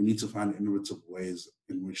ground, we need to find innovative ways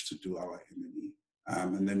in which to do our M&E.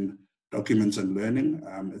 And then documents and learning.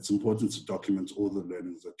 It's important to document all the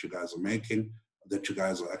learnings that you guys are making, that you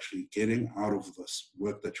guys are actually getting out of this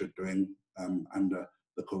work that you're doing under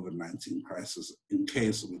the COVID-19 crisis, in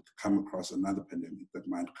case we come across another pandemic that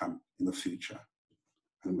might come in the future.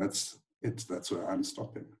 And that's it. That's where I'm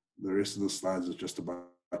stopping. The rest of the slides is just about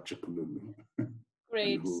Chikululu.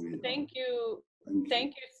 Great. Thank you.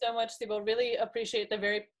 Thank you so much, Sibo. Really appreciate the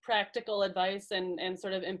very practical advice and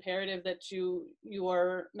sort of imperative that you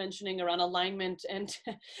are mentioning around alignment and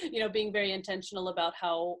being very intentional about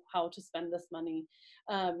how to spend this money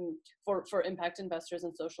for impact investors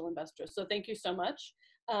and social investors. So thank you so much.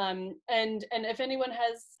 And if anyone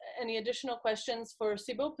has any additional questions for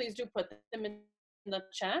Sibo, please do put them in the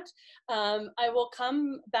chat. I will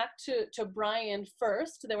come back to Brian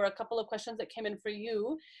first. There were a couple of questions that came in for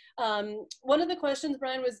you. One of the questions,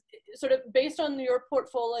 Brian, was sort of based on your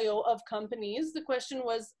portfolio of companies. The question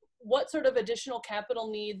was, what sort of additional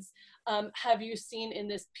capital needs have you seen in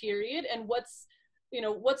this period, and what's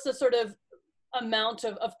the sort of amount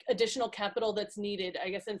of additional capital that's needed, I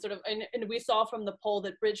guess, and sort of, and we saw from the poll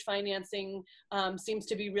that bridge financing seems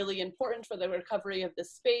to be really important for the recovery of the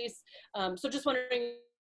space. So just wondering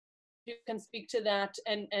if you can speak to that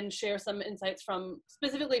and share some insights from,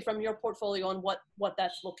 specifically from your portfolio on what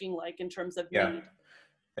that's looking like in terms of need.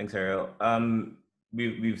 Thanks, Ariel.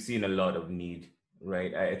 We've seen a lot of need,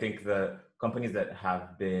 right? I think the companies that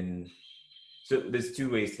have been, so there's two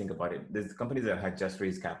ways to think about it. There's companies that had just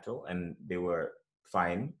raised capital and they were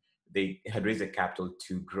fine. They had raised the capital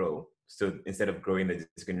to grow. So instead of growing, they're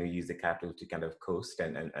just going to use the capital to kind of coast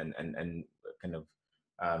and kind of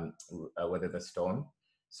weather the storm.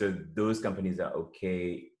 So those companies are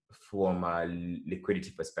okay from a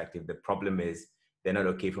liquidity perspective. The problem is they're not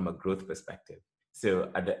okay from a growth perspective. So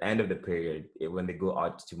at the end of the period, when they go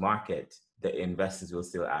out to market, the investors will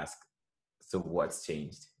still ask, so what's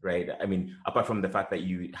changed, right? I mean, apart from the fact that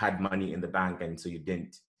you had money in the bank and so you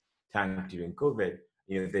didn't tank during COVID,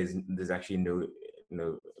 there's actually no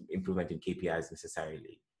improvement in KPIs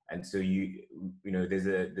necessarily. And so there's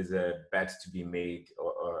a bet to be made,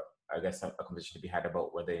 or I guess a conversation to be had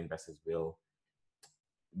about whether investors will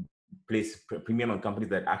place premium on companies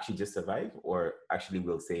that actually just survive, or actually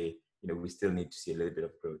will say, we still need to see a little bit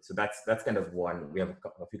of growth. So that's kind of one. We have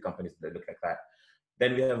a few companies that look like that.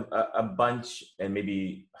 Then we have a bunch, and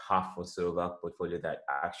maybe half or so of our portfolio that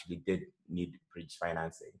actually did need bridge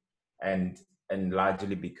financing, and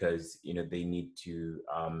largely because they need to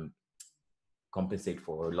compensate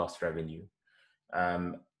for lost revenue,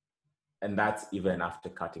 and that's even after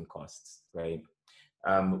cutting costs, right?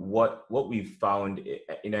 What we've found,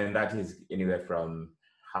 and that is anywhere from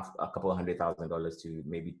a couple of $100,000 to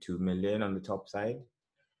maybe $2 million on the top side.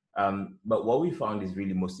 But what we found is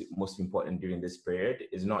really most important during this period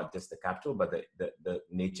is not just the capital, but the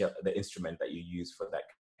nature, the instrument that you use for that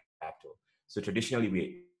capital. So traditionally,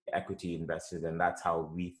 we're equity investors, and that's how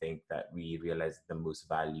we think that we realize the most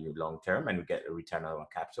value long term and we get a return on our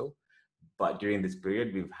capital. But during this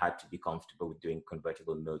period, we've had to be comfortable with doing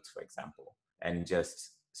convertible notes, for example, and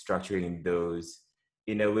just structuring those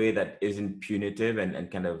in a way that isn't punitive and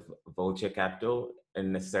kind of vulture capital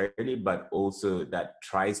necessarily, but also that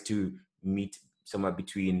tries to meet somewhere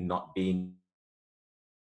between not being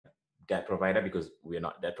debt provider, because we're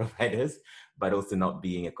not debt providers, but also not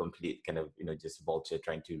being a complete kind of, just vulture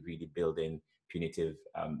trying to really build in punitive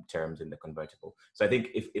terms in the convertible. So I think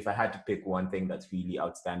if I had to pick one thing that's really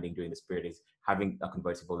outstanding during this period, is having a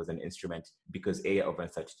convertible as an instrument, because A, of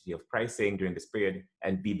uncertainty of pricing during this period,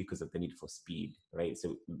 and B, because of the need for speed, right?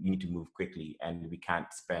 So we need to move quickly, and we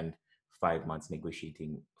can't spend 5 months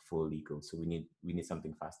negotiating full legal. So we need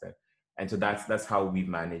something faster. And so that's how we've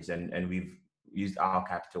managed, and we've used our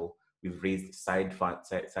capital. We've raised side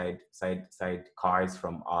cars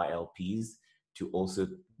from our LPs to also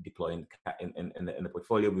deploy in the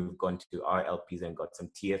portfolio. We've gone to our LPs and got some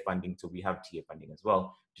tier funding. So we have tier funding as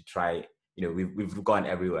well to try, we've gone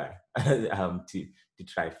everywhere to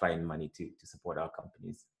try find money to support our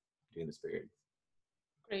companies during this period.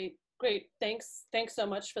 Great. Thanks so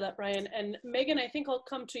much for that, Brian. And Megan, I think I'll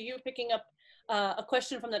come to you, picking up a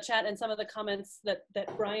question from the chat and some of the comments that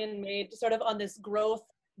Brian made sort of on this growth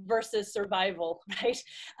versus survival, right?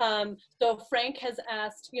 So Frank has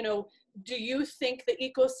asked, do you think the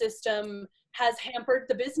ecosystem has hampered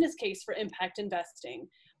the business case for impact investing?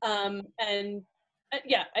 And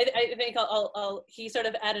yeah, I think he sort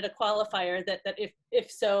of added a qualifier that if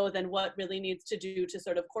so, then what really needs to do to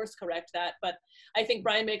sort of course correct that. But I think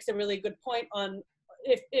Brian makes a really good point on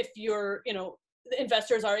if you're, the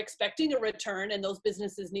investors are expecting a return and those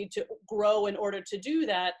businesses need to grow in order to do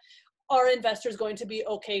that, are investors going to be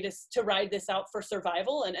okay to ride this out for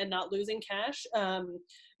survival and not losing cash?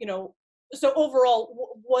 So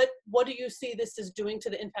overall, what do you see this is doing to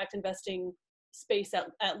the impact investing space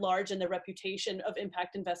at large and the reputation of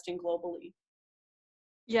impact investing globally?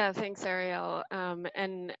 Yeah, thanks, Ariel.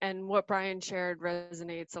 And what Brian shared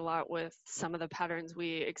resonates a lot with some of the patterns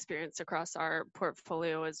we experience across our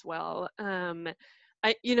portfolio as well.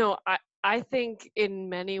 I think in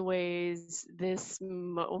many ways this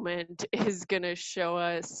moment is going to show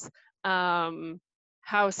us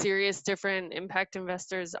how serious different impact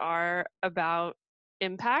investors are about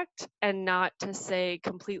impact, and not to say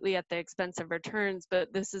completely at the expense of returns,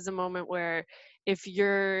 but this is a moment where if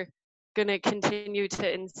you're going to continue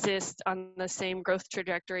to insist on the same growth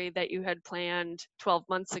trajectory that you had planned 12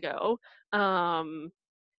 months ago, you're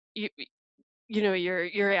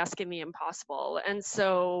asking the impossible. And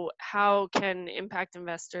so how can impact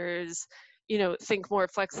investors, think more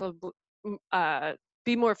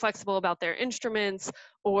be more flexible about their instruments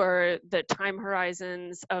or the time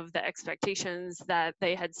horizons of the expectations that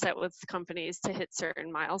they had set with companies to hit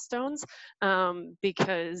certain milestones,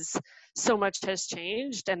 because so much has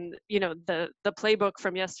changed, and the playbook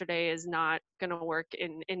from yesterday is not going to work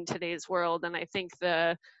in today's world. And I think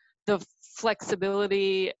the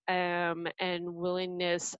flexibility and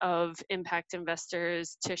willingness of impact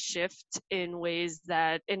investors to shift in ways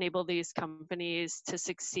that enable these companies to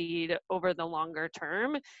succeed over the longer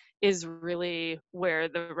term is really where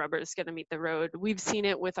the rubber is going to meet the road. We've seen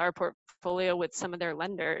it with our portfolio with some of their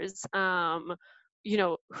lenders.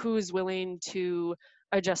 Who's willing to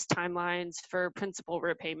adjust timelines for principal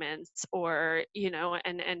repayments, or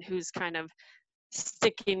and who's kind of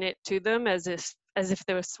sticking it to them as if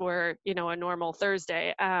this were a normal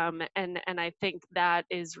Thursday, and I think that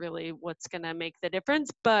is really what's going to make the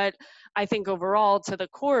difference. But I think overall, to the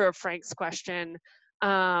core of Frank's question,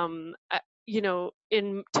 to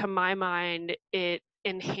my mind, it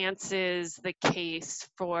enhances the case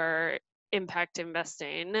for impact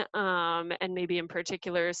investing, and maybe in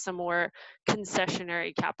particular some more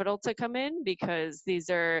concessionary capital to come in, because these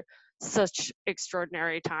are such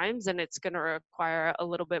extraordinary times, and it's going to require a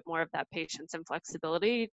little bit more of that patience and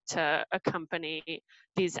flexibility to accompany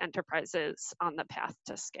these enterprises on the path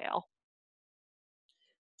to scale.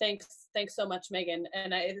 Thanks so much, Megan.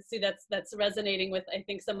 And I see that's resonating with, I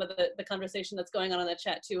think, some of the conversation that's going on in the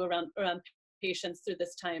chat too around patience through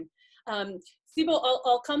this time. Sibo,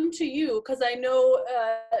 I'll come to you, because I know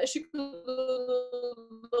Chicxulub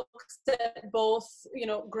looks at both,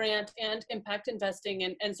 grant and impact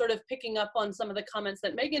investing, and sort of picking up on some of the comments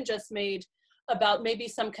that Megan just made about maybe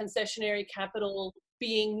some concessionary capital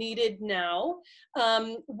being needed now.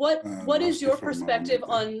 What is your perspective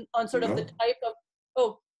on sort of the type of,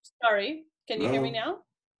 oh, sorry, can you hear me now?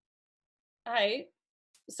 Hi,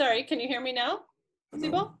 sorry, can you hear me now,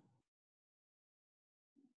 Sibo?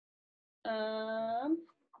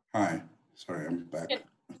 Hi, sorry, I'm back.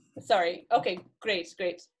 Sorry, okay, great.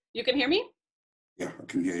 You can hear me? Yeah, I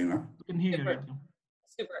can hear you now. I can hear you.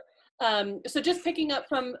 Super. So just picking up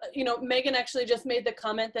from, Megan actually just made the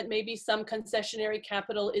comment that maybe some concessionary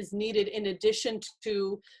capital is needed in addition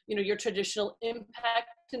to, your traditional impact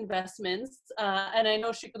investments. And I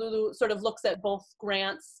know Chicxulub sort of looks at both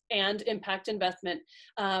grants and impact investment.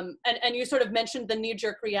 And you sort of mentioned the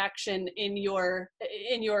knee-jerk reaction in your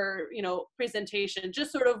presentation.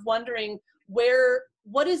 Just sort of wondering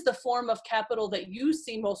what is the form of capital that you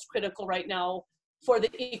see most critical right now for the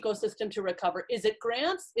ecosystem to recover? Is it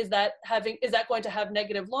grants? Is that going to have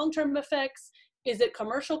negative long-term effects? Is it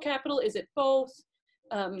commercial capital? Is it both?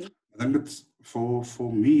 I think it's for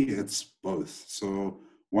me, it's both. So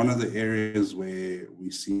one of the areas where we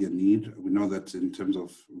see a need, we know that in terms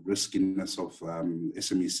of riskiness of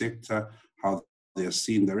SME sector, how they're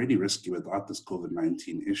seen, they're already risky without this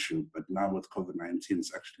COVID-19 issue, but now with COVID-19,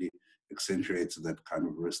 it's actually accentuated that kind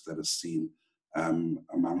of risk that is seen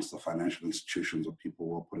amongst the financial institutions or people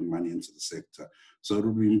who are putting money into the sector. So it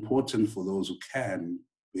will be important for those who can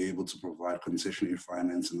be able to provide concessionary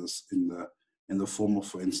finance in the form of,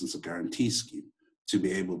 for instance, a guarantee scheme, to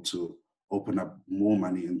be able to open up more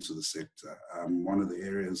money into the sector. One of the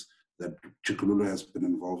areas that Chicxulub has been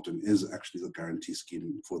involved in is actually the guarantee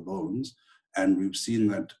scheme for loans. And we've seen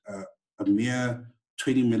that a mere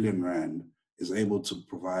 20 million Rand is able to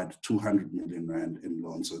provide 200 million Rand in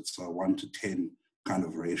loans. So it's a 1 to 10 kind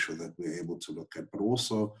of ratio that we're able to look at. But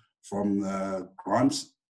also from the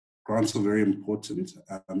grants are very important,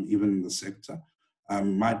 even in the sector.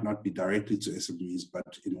 Might not be directly to SMEs,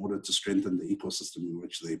 but in order to strengthen the ecosystem in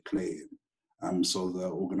which they play in. So the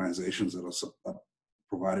organizations that are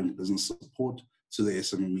providing business support to the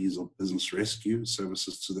SMEs or business rescue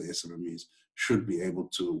services to the SMEs should be able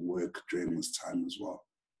to work during this time as well.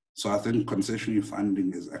 So I think concessionary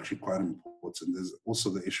funding is actually quite important. There's also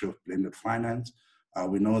the issue of blended finance.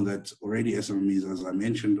 We know that already SMEs, as I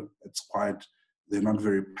mentioned, they're not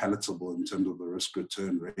very palatable in terms of the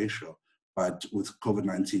risk-return ratio. But with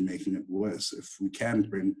COVID-19 making it worse, if we can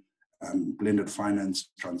bring blended finance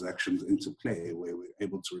transactions into play, where we're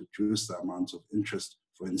able to reduce the amount of interest,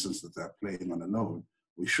 for instance, that they're paying on a loan,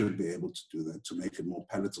 we should be able to do that to make it more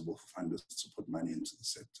palatable for funders to put money into the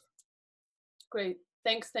sector. Great.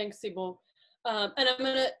 Thanks, Sibo. And I'm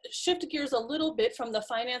going to shift gears a little bit from the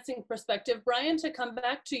financing perspective. Brian, to come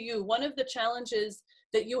back to you, one of the challenges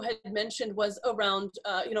that you had mentioned was around,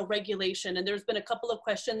 regulation. And there's been a couple of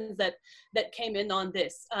questions that came in on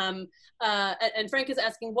this. And Frank is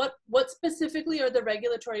asking, what specifically are the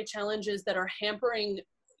regulatory challenges that are hampering,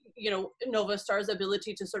 Novastar's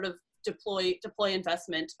ability to sort of deploy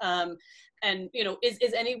investment? And,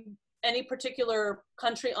 is any any particular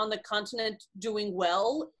country on the continent doing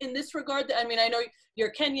well in this regard? I mean, I know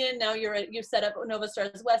you're Kenyan, now you've set up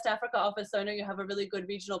Novastar's West Africa office, so I know you have a really good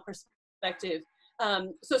regional perspective.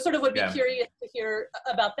 So sort of would be curious to hear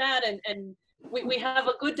about that, and we have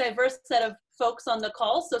a good diverse set of folks on the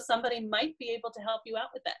call, so somebody might be able to help you out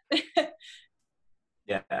with that.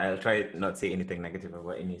 Yeah, I'll try not to say anything negative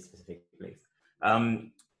about any specific place.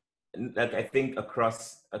 Like I think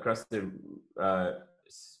across the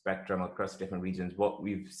spectrum, across different regions, what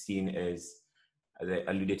we've seen is, as I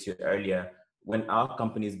alluded to earlier, when our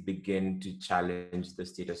companies begin to challenge the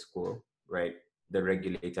status quo, right, the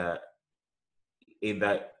regulator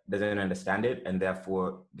either doesn't understand it and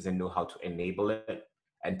therefore doesn't know how to enable it,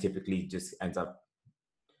 and typically just ends up,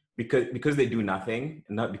 because they do nothing,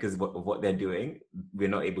 not because of what they're doing, we're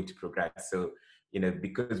not able to progress. So, you know,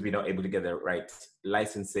 because we're not able to get the right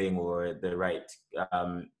licensing or the right,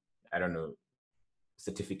 I don't know,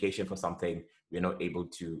 certification for something, we're not able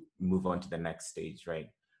to move on to the next stage, right?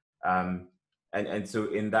 And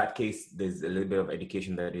so in that case, there's a little bit of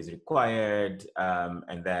education that is required,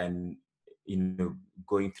 and then, you know,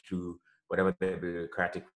 going through whatever the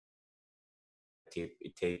bureaucratic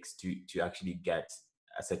it takes to actually get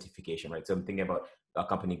a certification, right? So I'm thinking about a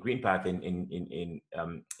company, GreenPath, in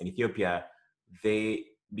Ethiopia. They,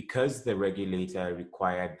 because the regulator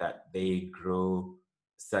required that they grow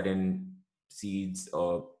certain seeds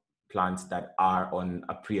or plants that are on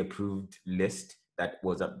a pre-approved list that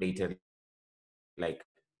was updated like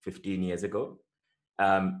 15 years ago.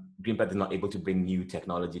 GreenPath is not able to bring new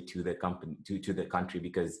technology to the company, to the country,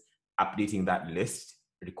 because updating that list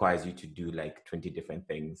requires you to do like 20 different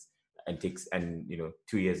things, and you know,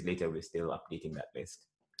 2 years later we're still updating that list,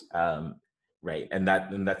 right? And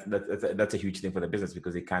that's a huge thing for the business,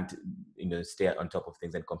 because they can't, you know, stay on top of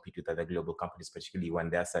things and compete with other global companies, particularly when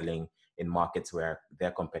they're selling in markets where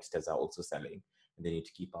their competitors are also selling, and they need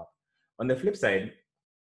to keep up. On the flip side,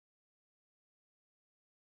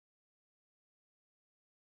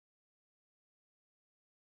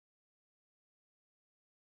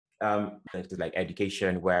 like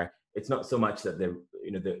education, where it's not so much that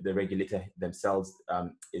the regulator themselves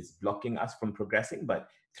is blocking us from progressing, but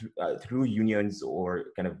through unions or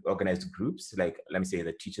kind of organized groups, like, let me say,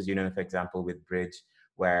 the teachers union, for example, with Bridge,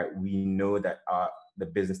 where we know that the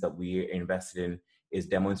business that we invested in is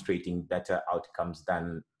demonstrating better outcomes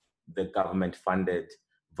than the government funded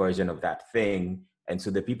version of that thing. And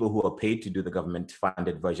so the people who are paid to do the government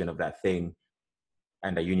funded version of that thing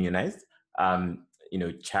and are unionized, you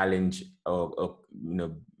know, challenge or you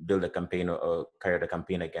know, build a campaign or carry out a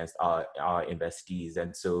campaign against our investees.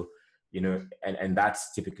 And so, you know, and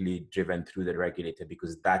that's typically driven through the regulator,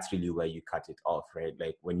 because that's really where you cut it off, right?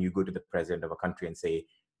 Like when you go to the president of a country and say,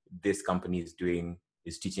 this company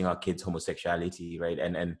is teaching our kids homosexuality, right?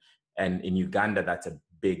 And in Uganda, that's a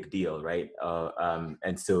big deal, right?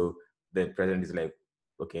 And so the president is like,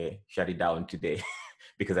 okay, shut it down today,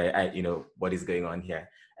 because I, you know, what is going on here?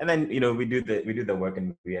 And then, you know, we do the work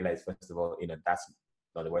and realize, first of all, you know, that's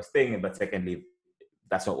not the worst thing, but secondly,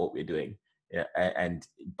 that's not what we're doing. Yeah,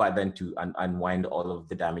 but then to unwind all of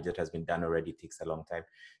the damage that has been done already takes a long time.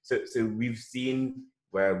 So we've seen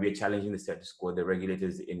where we're challenging the status quo, the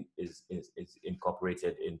regulators is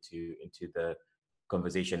incorporated into the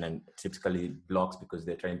conversation, and typically blocks, because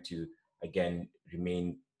they're trying to, again,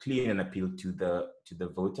 remain clean and appeal to the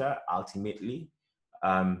voter ultimately.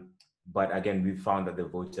 But again, we've found that the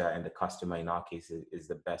voter and the customer, in our case, is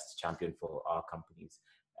the best champion for our companies.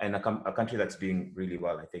 And a country that's doing really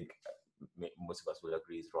well, I think most of us will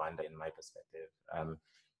agree, is Rwanda, in my perspective.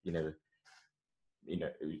 You know,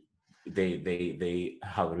 they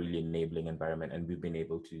have a really enabling environment, and we've been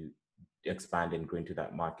able to expand and grow into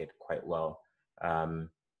that market quite well,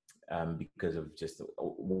 because of just,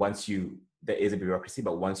 there is a bureaucracy,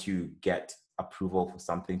 but once you get approval for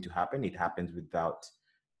something to happen, it happens without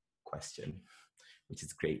question, which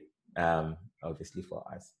is great, obviously, for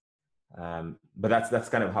us. But that's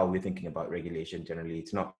kind of how we're thinking about regulation generally.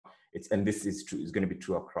 And this is true, it's going to be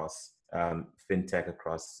true across fintech,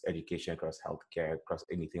 across education, across healthcare, across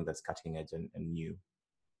anything that's cutting edge and new.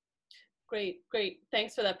 Great.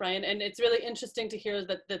 Thanks for that, Brian. And it's really interesting to hear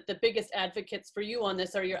that the biggest advocates for you on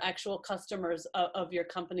this are your actual customers of your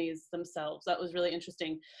companies themselves. That was really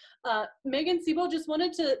interesting. Megan, Sibo, just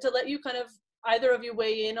wanted to let you kind of, either of you,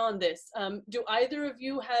 weigh in on this. Do either of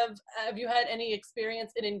you have you had any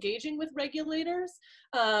experience in engaging with regulators,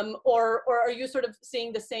 or are you sort of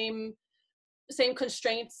seeing the same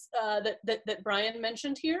constraints that Brian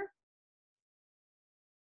mentioned here?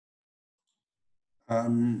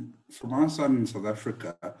 From our side in South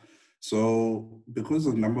Africa, So because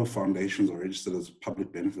a number of foundations are registered as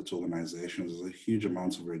public benefit organizations, there's a huge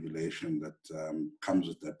amount of regulation that comes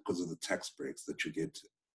with that because of the tax breaks that you get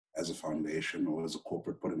as a foundation or as a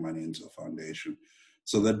corporate putting money into a foundation.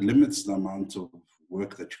 So that limits the amount of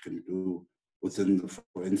work that you can do within,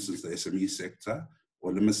 for instance, the SME sector,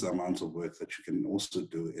 or limits the amount of work that you can also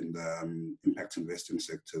do in the impact investing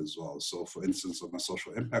sector as well. So for instance, on a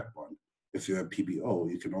social impact bond, if you're a PBO,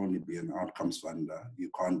 you can only be an outcomes funder. You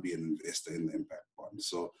can't be an investor in the impact bond.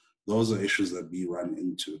 So those are issues that we run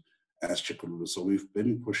into as Chikululu. So we've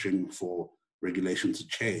been pushing for regulation to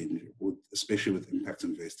change, especially with impact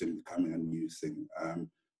investing becoming a new thing.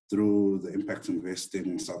 Through the Impact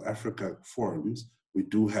Investing South Africa forums, we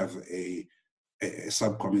do have a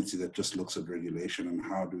subcommittee that just looks at regulation and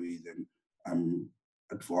how do we then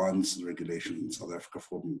advance the regulation in South Africa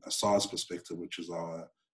from a SARS perspective, which is our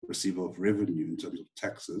receiver of revenue in terms of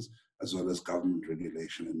taxes, as well as government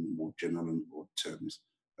regulation in more general and broad terms,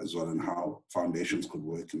 as well, and how foundations could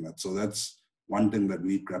work in that. So that's one thing that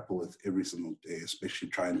we grapple with every single day, especially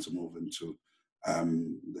trying to move into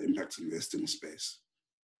the impact investing space.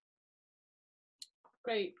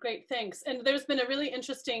 Great, thanks. And there's been a really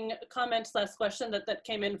interesting comment / question that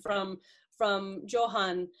came in from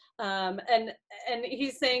Johan, and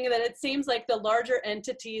he's saying that it seems like the larger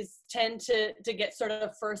entities tend to get sort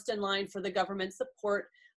of first in line for the government support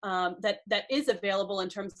that is available in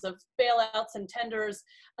terms of bailouts and tenders.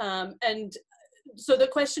 And so the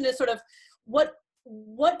question is sort of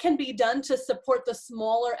what can be done to support the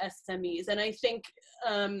smaller SMEs? And I think,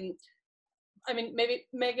 I mean, maybe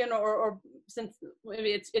Megan, or since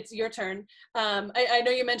maybe it's your turn. I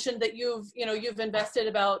know you mentioned that you've invested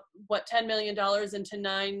about $10 million into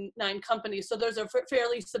nine companies. So those are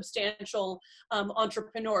fairly substantial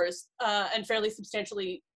entrepreneurs and fairly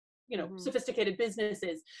substantially sophisticated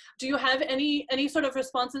businesses. Do you have any sort of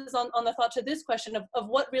responses on the thought to this question of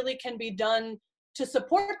what really can be done to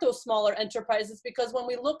support those smaller enterprises? Because when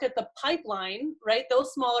we look at the pipeline, right,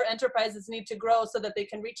 those smaller enterprises need to grow so that they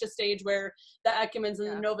can reach a stage where the Acumens and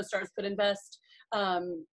the Novastars could invest.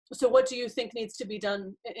 So what do you think needs to be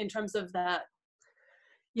done in terms of that?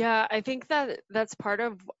 Yeah, I think that's part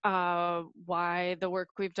of why the work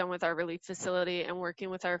we've done with our Relief Facility and working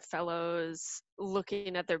with our fellows,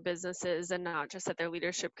 looking at their businesses and not just at their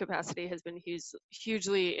leadership capacity, has been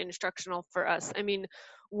hugely instructional for us. I mean,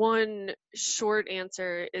 one short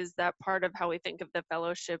answer is that part of how we think of the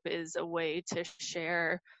fellowship is a way to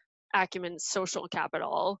share Acumen's social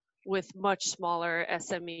capital with much smaller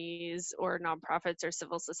SMEs or nonprofits or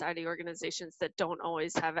civil society organizations that don't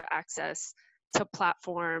always have access to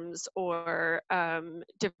platforms or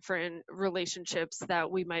different relationships that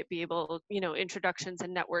we might be able, introductions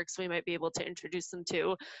and networks we might be able to introduce them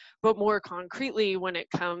to. But more concretely, when it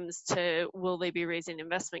comes to will they be raising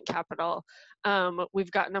investment capital,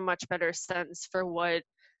 we've gotten a much better sense for what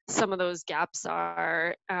some of those gaps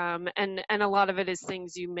are. And a lot of it is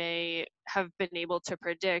things you may have been able to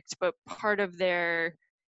predict, but part of their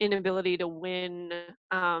inability to win,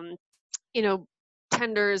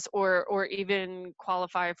 tenders or even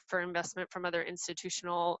qualify for investment from other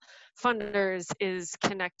institutional funders is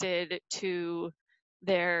connected to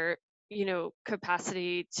their,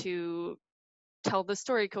 capacity to tell the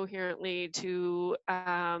story coherently, to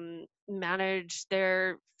manage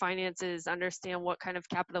their finances, understand what kind of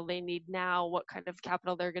capital they need now, what kind of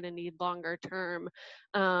capital they're going to need longer term,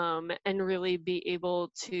 and really be able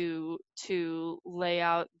to lay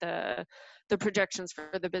out the projections for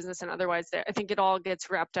the business and otherwise. I think it all gets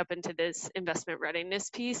wrapped up into this investment readiness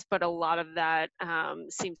piece, but a lot of that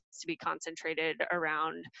seems to be concentrated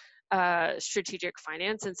around strategic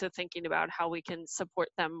finance. And so thinking about how we can support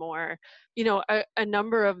them more, a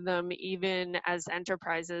number of them, even as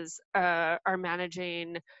enterprises, are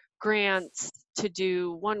managing grants to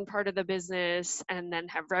do one part of the business and then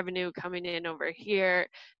have revenue coming in over here,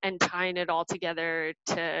 and tying it all together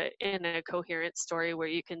in a coherent story where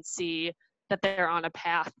you can see that they're on a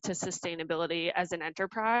path to sustainability as an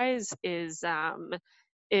enterprise is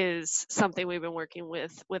something we've been working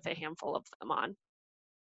with a handful of them on.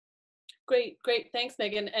 Great. Thanks,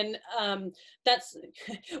 Megan. And that's,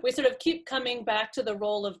 we sort of keep coming back to the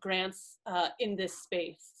role of grants in this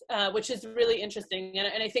space, which is really interesting.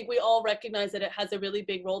 And I think we all recognize that it has a really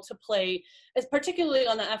big role to play, as particularly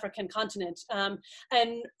on the African continent.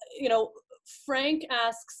 And, Frank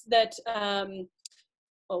asks that,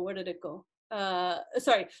 where did it go?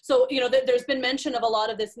 Sorry. So, there's been mention of a lot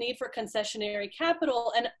of this need for concessionary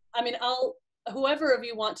capital. And I mean, I'll whoever of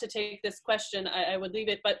you want to take this question, I would leave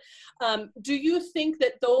it, but do you think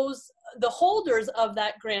that the holders of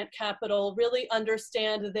that grant capital really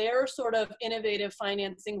understand their sort of innovative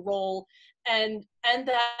financing role and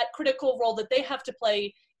that critical role that they have to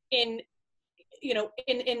play in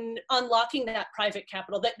unlocking that private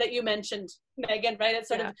capital that you mentioned, Megan, right? It's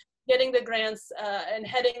sort of getting the grants and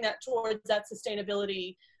heading that towards that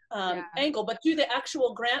sustainability angle. But do the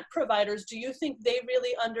actual grant providers, do you think they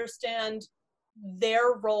really understand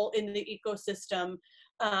their role in the ecosystem?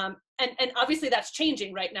 And obviously that's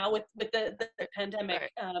changing right now with the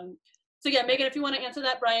pandemic. So yeah, Megan, if you want to answer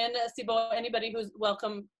that, Brian, Sibo, anybody who's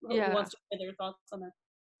welcome, who wants to share their thoughts on that.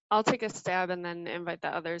 I'll take a stab and then invite the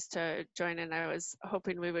others to join in. I was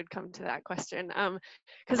hoping we would come to that question.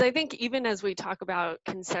 Because I think even as we talk about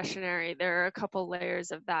concessionary, there are a couple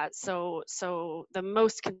layers of that. So the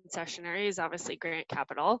most concessionary is obviously grant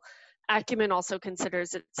capital. Acumen also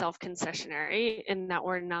considers itself concessionary in that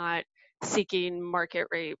we're not seeking market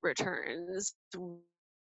rate returns.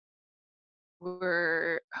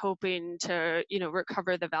 We're hoping to,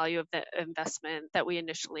 recover the value of the investment that we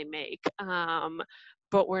initially make.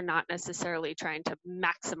 But we're not necessarily trying to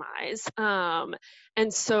maximize.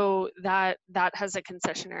 And so that has a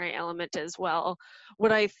concessionary element as well.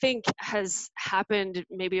 What I think has happened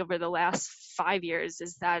maybe over the last 5 years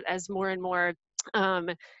is that as more and more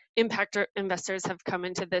impact investors have come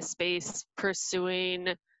into this space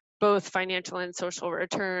pursuing both financial and social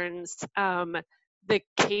returns, the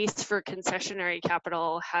case for concessionary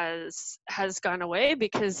capital has gone away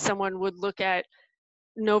because someone would look at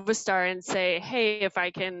Novastar and say, hey, if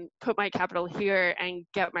I can put my capital here and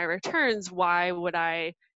get my returns, why would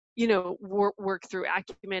I, work through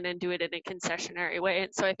Acumen and do it in a concessionary way?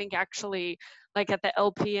 And so I think actually, like at the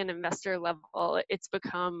LP and investor level, it's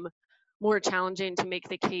become more challenging to make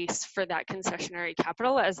the case for that concessionary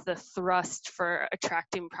capital as the thrust for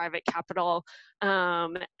attracting private capital,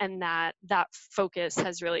 and that focus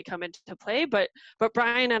has really come into play. But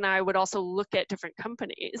Brian and I would also look at different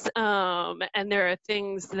companies, and there are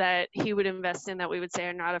things that he would invest in that we would say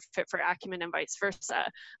are not a fit for Acumen and vice versa.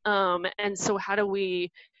 And so how do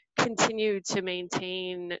we continue to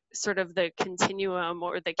maintain sort of the continuum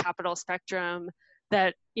or the capital spectrum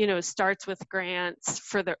that starts with grants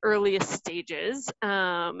for the earliest stages,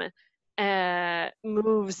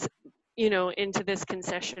 moves into this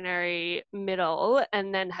concessionary middle,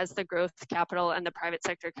 and then has the growth capital and the private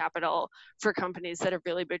sector capital for companies that have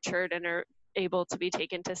really matured and are able to be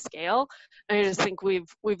taken to scale. And I just think we've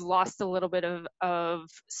lost a little bit of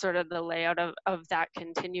sort of the layout of that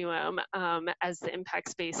continuum as the impact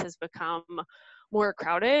space has become more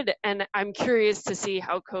crowded. And I'm curious to see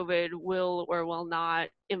how COVID will or will not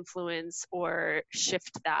influence or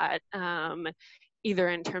shift that, either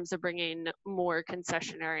in terms of bringing more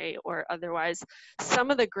concessionary or otherwise.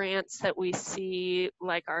 Some of the grants that we see,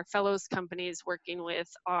 like our fellows companies working with,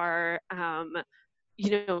 are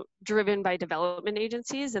driven by development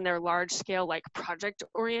agencies, and they're large scale, like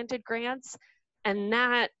project-oriented grants. And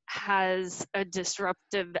that has a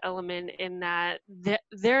disruptive element in that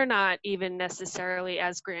they're not even necessarily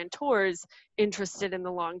as grantors interested in the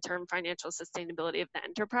long-term financial sustainability of the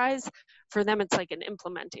enterprise. For them, it's like an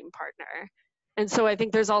implementing partner. And so I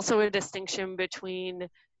think there's also a distinction between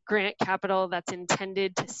grant capital that's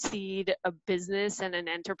intended to seed a business and an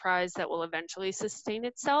enterprise that will eventually sustain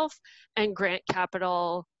itself, and grant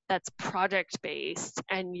capital that's project-based,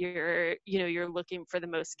 and you're looking for the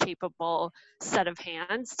most capable set of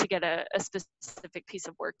hands to get a specific piece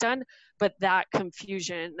of work done. But that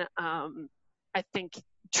confusion, I think,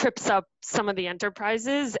 trips up some of the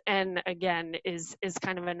enterprises, and again, is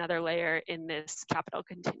kind of another layer in this capital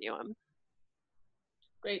continuum.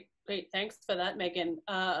 Great. Thanks for that, Megan.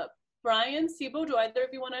 Brian, Sibo, do either of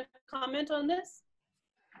you want to comment on this?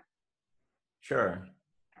 Sure.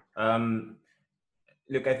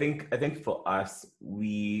 Look, I think for us,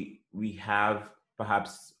 we have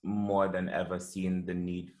perhaps more than ever seen the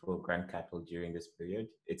need for grant capital during this period.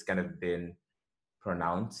 It's kind of been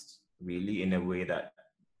pronounced, really, in a way that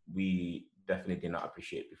we definitely did not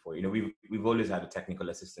appreciate before. We've always had a technical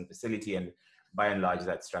assistance facility, and by and large,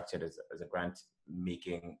 that's structured as a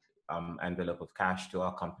grant-making envelope of cash to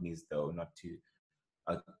our companies, though not to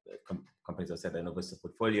companies outside the Novastar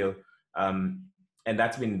portfolio. And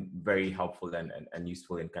that's been very helpful and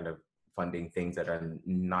useful in kind of funding things that are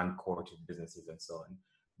non-core to businesses and so on.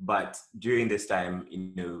 But during this time,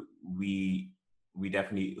 we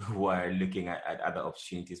definitely were looking at other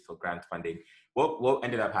opportunities for grant funding. What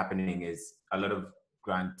ended up happening is a lot of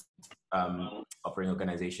grant offering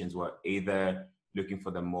organizations were either looking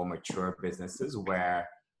for the more mature businesses where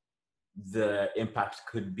the impact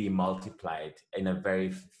could be multiplied in a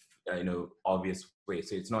very obvious way.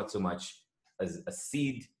 So it's not so much as a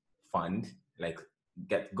seed fund, like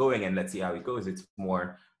get going and let's see how it goes. It's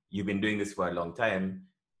more, you've been doing this for a long time.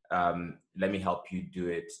 Let me help you do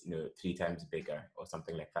it, 3 times bigger or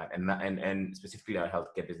something like that. And specifically our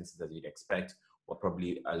healthcare businesses, as you'd expect, were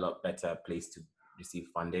probably a lot better placed to receive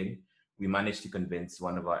funding. We managed to convince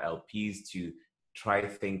one of our LPs to try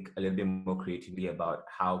think a little bit more creatively about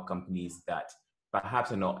how companies that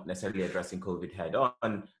perhaps are not necessarily addressing COVID head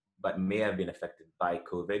on, but may have been affected by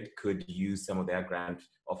COVID, could use some of their grant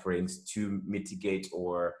offerings to mitigate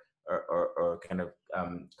or kind of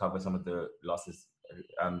cover some of the losses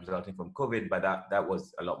resulting from COVID. But that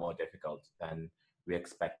was a lot more difficult than we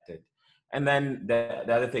expected. And then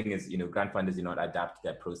the other thing is, grant funders did not adapt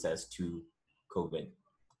their process to COVID,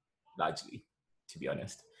 largely, to be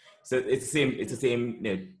honest. So it's the same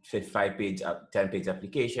 5-page, 10-page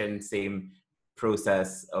application, same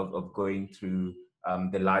process of going through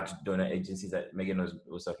the large donor agencies that Megan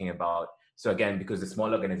was talking about. So again, because the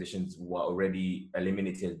small organizations were already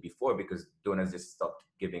eliminated before, because donors just stopped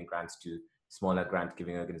giving grants to smaller grant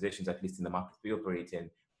giving organizations, at least in the market we operate in,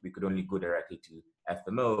 we could only go directly to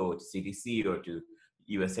FMO or to CDC or to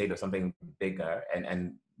USAID or something bigger,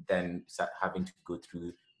 and then having to go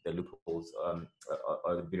through the loopholes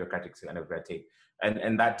or the bureaucratic kind of red tape.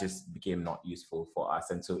 And that just became not useful for us.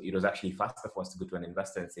 And so it was actually faster for us to go to an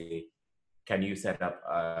investor and say, can you set up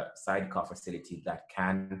a sidecar facility that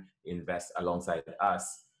can invest alongside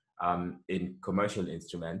us in commercial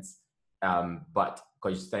instruments, but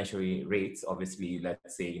conventional rates, obviously,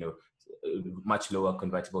 let's say, much lower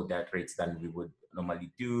convertible debt rates than we would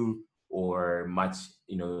normally do, or much,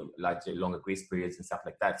 larger, longer grace periods and stuff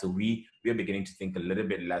like that. So we are beginning to think a little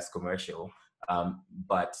bit less commercial,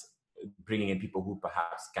 but bringing in people who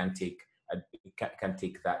perhaps can take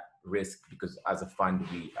that risk, because as a fund,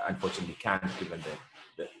 we unfortunately can't, given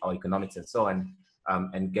our economics and so on,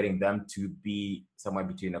 and getting them to be somewhere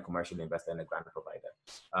between a commercial investor and a grant provider.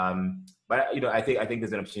 But I think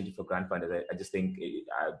there's an opportunity for grant funders. I just think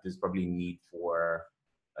there's probably need for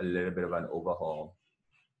a little bit of an overhaul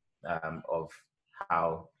of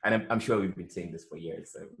how, and I'm sure we've been saying this for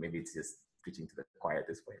years, so maybe it's just preaching to the choir at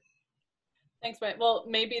this point. Thanks, Brian. Well,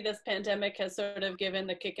 maybe this pandemic has sort of given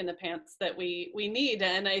the kick in the pants that we need.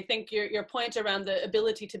 And I think your point around the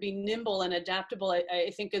ability to be nimble and adaptable,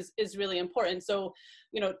 I think is really important. So,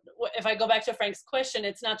 if I go back to Frank's question,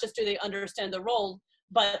 it's not just do they understand the role,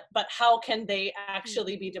 but how can they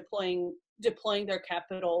actually be deploying their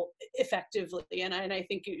capital effectively? And I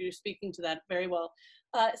think you're speaking to that very well.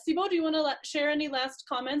 Sibo, do you want to share any last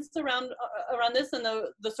comments around this and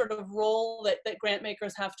the sort of role that grant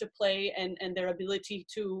makers have to play and their ability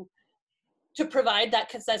to provide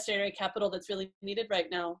that concessionary capital that's really needed right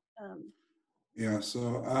now? Yeah,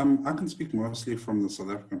 so I can speak mostly from the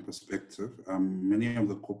South African perspective. Many of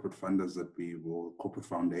the corporate funders corporate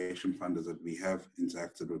foundation funders that we have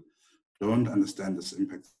interacted with don't understand this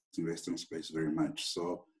impact investing space very much.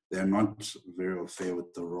 So they're not very au fait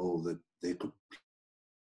with the role that they could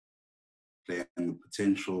play and the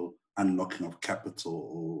potential unlocking of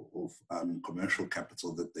capital or of commercial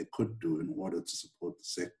capital that they could do in order to support the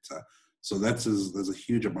sector. So there's a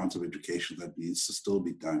huge amount of education that needs to still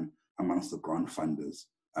be done amongst the grant funders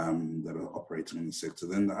that are operating in the sector.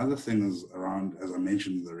 Then the other thing is around, as I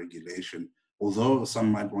mentioned, the regulation. Although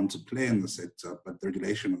some might want to play in the sector, but the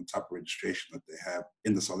regulation and the type of registration that they have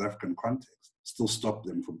in the South African context still stop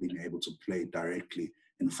them from being able to play directly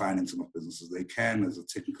in financing of businesses. They can as a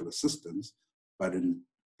technical assistance, but in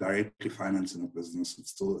directly financing a business,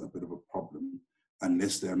 it's still a bit of a problem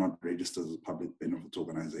unless they're not registered as a public benefit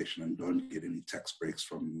organization and don't get any tax breaks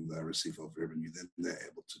from the receipt of revenue, then they're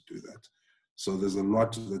able to do that. So there's a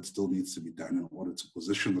lot that still needs to be done in order to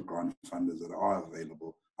position the grant funders that are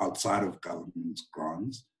available outside of government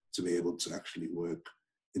grants to be able to actually work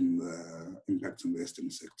in the impact investing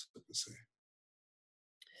sector per se.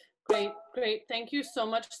 Great. Thank you so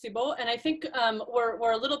much, Sibo. And I think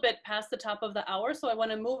we're a little bit past the top of the hour, so I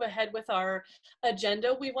want to move ahead with our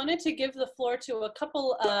agenda. We wanted to give the floor to a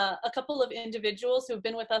couple of individuals who've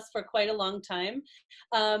been with us for quite a long time.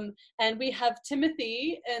 And we have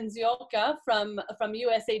Timothy Nzioka from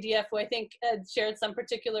USADF, who I think shared some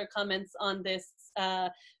particular comments on this,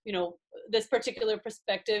 this particular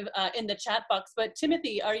perspective in the chat box. But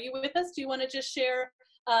Timothy, are you with us? Do you want to just share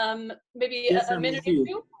maybe yes, a minute or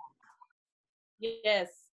two? Yes.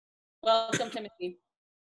 Welcome, Timothy.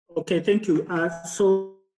 Okay, thank you.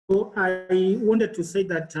 So I wanted to say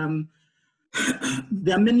that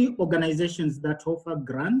there are many organizations that offer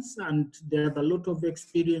grants, and there's a lot of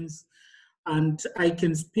experience And I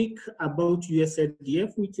can speak about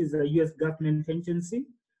USAIDF, which is a US government agency.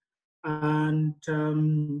 And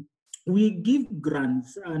we give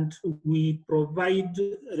grants and we provide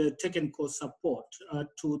technical support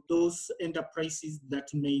to those enterprises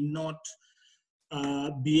that may not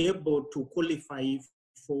be able to qualify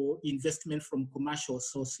for investment from commercial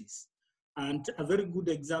sources. And a very good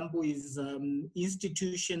example is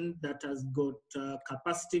institution that has got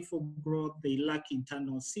capacity for growth, they lack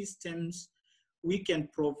internal systems. We can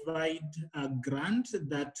provide a grant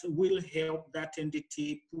that will help that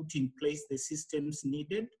entity put in place the systems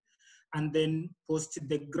needed. And then post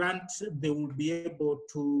the grant, they will be able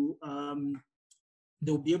to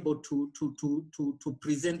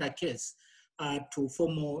present a case to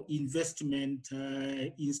formal investment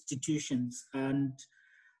institutions. And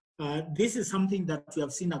this is something that we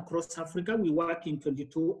have seen across Africa. We work in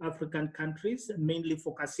 22 African countries, mainly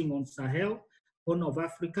focusing on Sahel, Horn of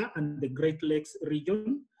Africa, and the Great Lakes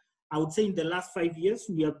region. I would say in the last 5 years,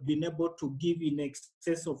 we have been able to give in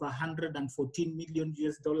excess of $114 million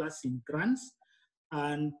in grants.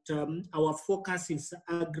 And our focus is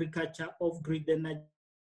agriculture, off-grid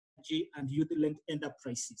energy, and youth-led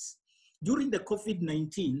enterprises. During the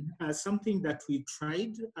COVID-19, something that we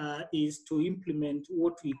tried is to implement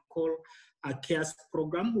what we call a CARES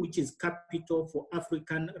program, which is Capital for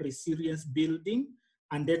African Resilience Building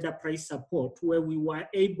and Enterprise Support, where we were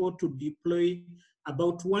able to deploy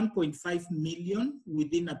about 1.5 million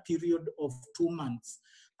within a period of 2 months.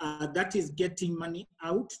 That is getting money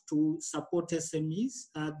out to support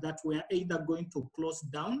SMEs that were either going to close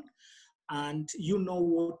down, and you know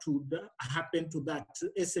what would happen to that,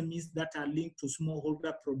 SMEs that are linked to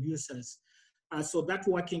smallholder producers. So that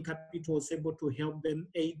working capital was able to help them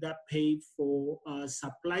either pay for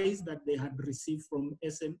supplies that they had received from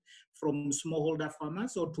smallholder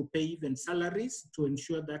farmers, or to pay even salaries to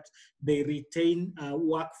ensure that they retain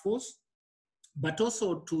workforce, but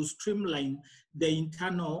also to streamline the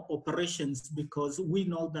internal operations, because we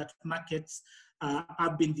know that markets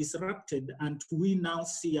have been disrupted, and we now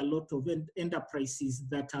see a lot of enterprises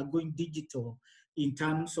that are going digital in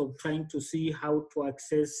terms of trying to see how to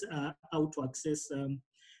access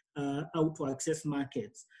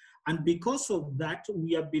markets. And because of that,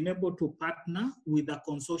 we have been able to partner with a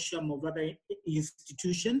consortium of other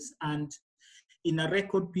institutions, and in a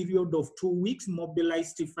record period of 2 weeks,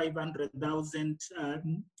 mobilized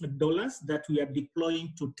 $500,000 that we are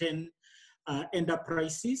deploying to 10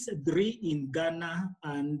 enterprises, 3 in Ghana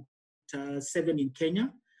and 7 in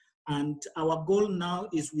Kenya. And our goal now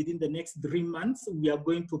is within the next 3 months, we are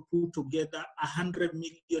going to put together $100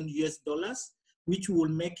 million, which will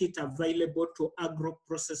make it available to agro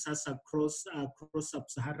processors across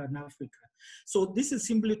sub-Saharan Africa. So this is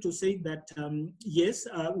simply to say that, yes,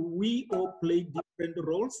 we all play different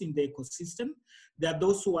roles in the ecosystem. There are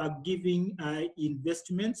those who are giving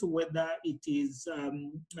investments, whether it is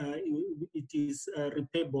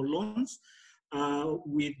repayable loans,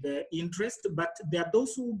 with interest, but there are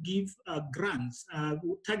those who give grants,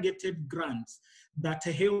 targeted grants that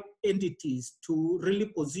help entities to really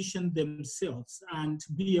position themselves and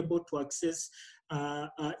be able to access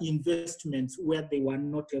investments where they were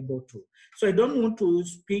not able to. So I don't want to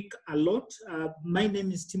speak a lot. My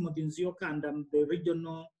name is Timothy Nzioka, and I'm the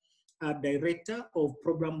regional director of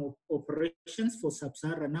program of operations for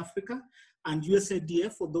Sub-Saharan Africa. And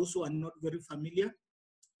USAIDF, for those who are not very familiar,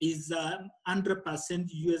 is a 100%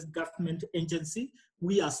 US government agency.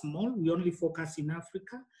 We are small, we only focus in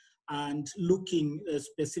Africa, and looking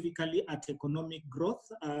specifically at economic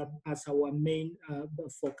growth as our main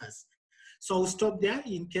focus. So I'll stop there.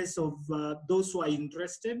 In case of those who are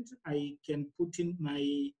interested, I can put in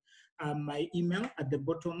my email at the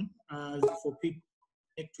bottom for people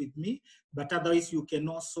to connect with me. But otherwise, you can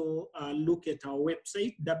also look at our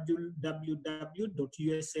website,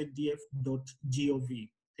 www.usaidf.gov.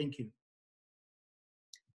 Thank you.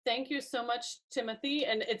 Thank you so much, Timothy.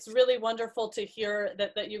 And it's really wonderful to hear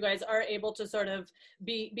that you guys are able to sort of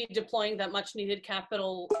be deploying that much needed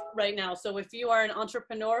capital right now. So if you are an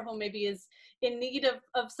entrepreneur who maybe is in need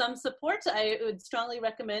of some support, I would strongly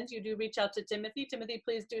recommend you do reach out to Timothy. Timothy,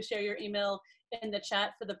 please do share your email in the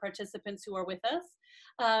chat for the participants who are with us.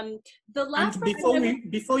 The last and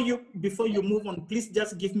before you move on, please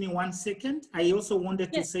just give me 1 second. I also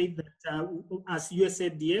wanted to say that as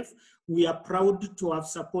USAIDF, we are proud to have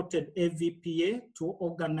supported AVPA to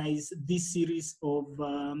organize this series of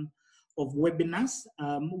webinars.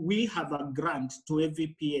 We have a grant to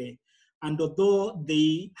AVPA, and although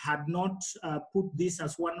they had not put this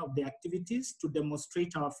as one of the activities to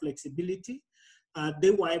demonstrate our flexibility,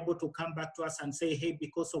 they were able to come back to us and say, hey,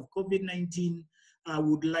 because of COVID-19,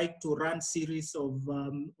 would like to run series of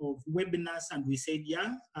webinars, and we said,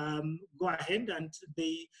 yeah, go ahead, and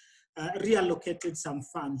they reallocated some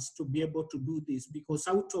funds to be able to do this, because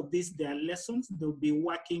out of this, there are lessons. They'll be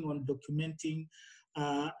working on documenting,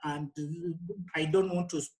 and I don't want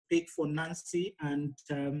to speak for Nancy and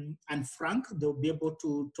Frank. They'll be able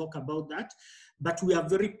to talk about that. But we are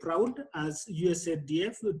very proud as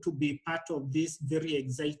USADF to be part of this very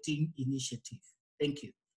exciting initiative. Thank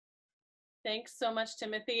you. Thanks so much,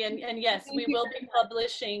 Timothy. And yes, we will be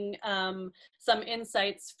publishing some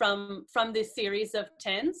insights from this series of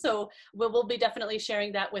 10. So we will be definitely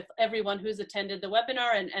sharing that with everyone who's attended the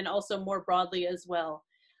webinar, and also more broadly as well.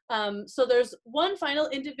 So there's one final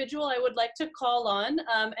individual I would like to call on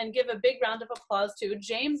and give a big round of applause to.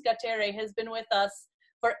 James Gatere has been with us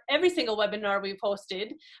for every single webinar we've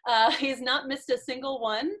hosted. He's not missed a single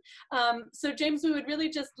one. So James, we would really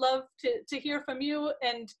just love to hear from you.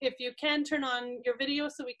 And if you can turn on your video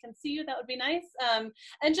so we can see you, that would be nice.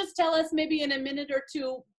 And just tell us maybe in a minute or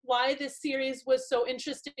two why this series was so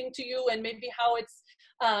interesting to you, and maybe how it's,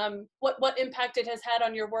 what impact it has had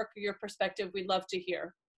on your work or your perspective. We'd love to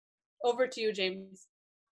hear. Over to you, James.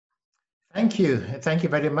 Thank you. Thank you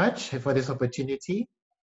very much for this opportunity.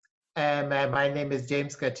 My name is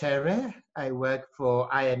James Gatere. I work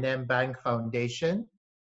for I&M Bank Foundation.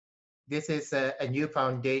 This is a new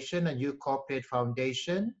foundation, a new corporate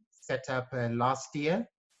foundation set up last year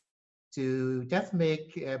to just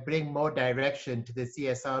bring more direction to the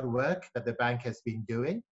CSR work that the bank has been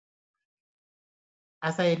doing.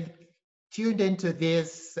 As I tuned into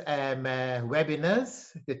these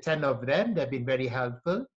webinars, the 10 of them, they've been very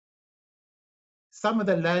helpful. Some of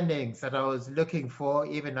the learnings that I was looking for,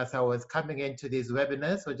 even as I was coming into these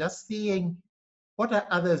webinars, were just seeing what are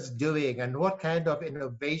others doing and what kind of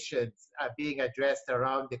innovations are being addressed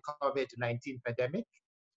around the COVID-19 pandemic.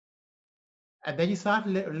 And then you start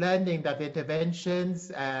learning that the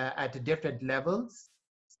interventions at different levels,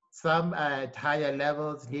 some at higher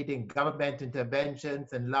levels needing government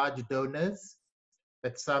interventions and large donors,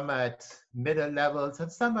 but some at middle levels,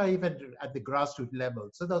 and some are even at the grassroots level.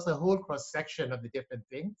 So there's a whole cross-section of the different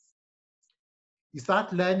things. You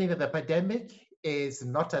start learning that the pandemic is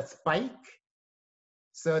not a spike,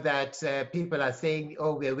 so that people are saying,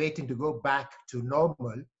 oh, we're waiting to go back to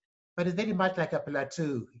normal, but it's very much like a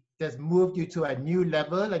plateau. It has moved you to a new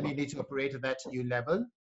level, and you need to operate at that new level.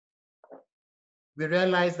 We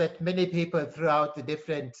realize that many people throughout the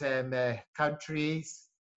different countries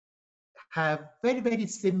have very, very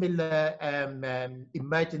similar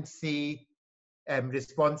emergency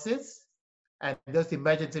responses. And those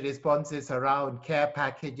emergency responses around care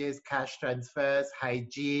packages, cash transfers,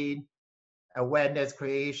 hygiene, awareness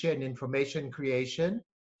creation, information creation.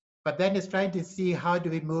 But then it's trying to see how do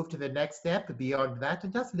we move to the next step beyond that,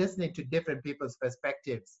 and just listening to different people's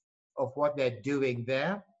perspectives of what they're doing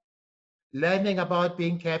there. Learning about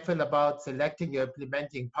being careful about selecting your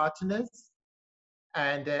implementing partners.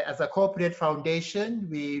 And as a corporate foundation,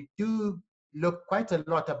 we do look quite a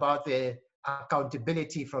lot about the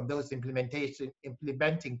accountability from those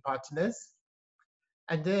implementing partners.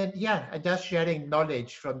 And then, yeah, and just sharing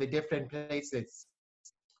knowledge from the different places.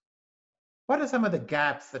 What are some of the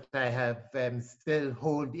gaps that I have still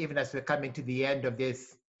hold, even as we're coming to the end of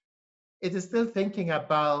this? It is still thinking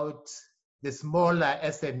about the smaller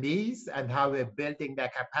SMEs and how we're building their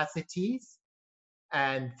capacities,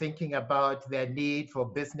 and thinking about their need for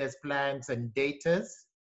business plans and datas.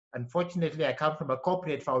 Unfortunately, I come from a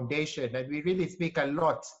corporate foundation, and we really speak a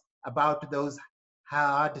lot about those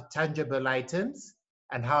hard, tangible items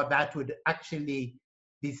and how that would actually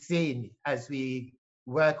be seen as we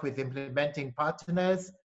work with implementing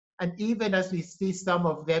partners, and even as we see some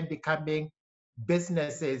of them becoming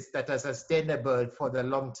businesses that are sustainable for the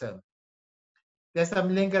long term. There's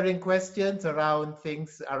some lingering questions around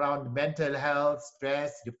things around mental health,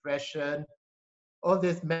 stress, depression. All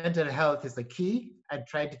this mental health is the key, and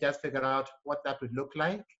trying to just figure out what that would look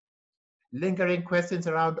like. Lingering questions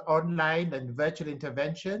around online and virtual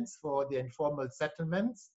interventions for the informal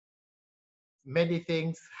settlements. Many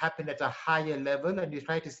things happen at a higher level, and we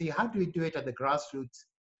try to see how do we do it at the grassroots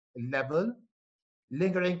level.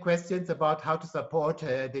 Lingering questions about how to support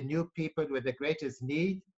the new people with the greatest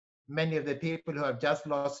need. Many of the people who have just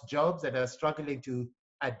lost jobs and are struggling to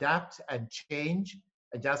adapt and change,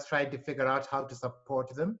 and just trying to figure out how to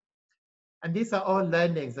support them. And these are all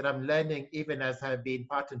learnings that I'm learning even as I've been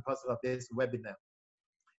part and parcel of this webinar,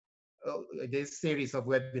 this series of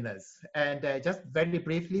webinars. And just very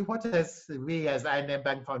briefly, what has we as I&M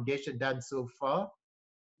Bank Foundation done so far?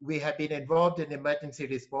 We have been involved in emergency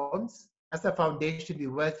response. As a foundation, we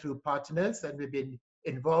work through partners, and we've been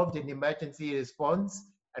involved in emergency response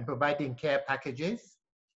and providing care packages.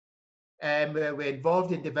 And we're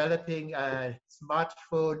involved in developing a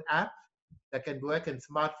smartphone app that can work in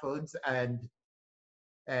smartphones and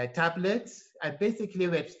tablets. And basically,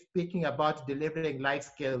 we're speaking about delivering life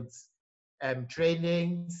skills,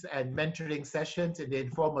 trainings and mentoring sessions in the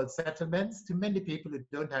informal settlements to many people who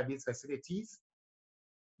don't have these facilities.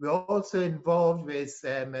 We're also involved with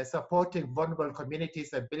supporting vulnerable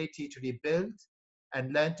communities' ability to rebuild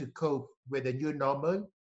and learn to cope with the new normal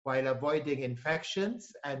while avoiding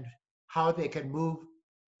infections and how they can move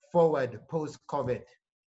forward post-COVID.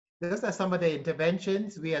 Those are some of the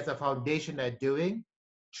interventions we as a foundation are doing.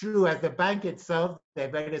 True, as the bank itself, there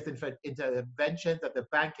are various interventions that the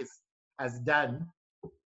bank has done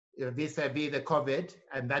vis-a-vis the COVID,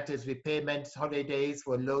 and that is repayments, holidays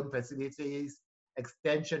for loan facilities,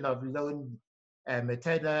 extension of loan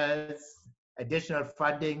tenors, additional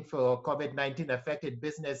funding for COVID-19 affected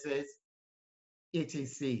businesses,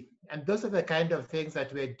 etc. And those are the kind of things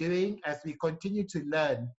that we're doing as we continue to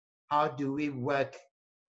learn how do we work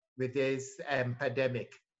with this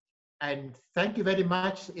pandemic. And thank you very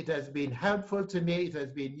much. It has been helpful to me. It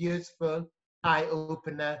has been useful,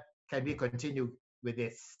 eye-opener. Can we continue with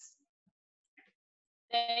this?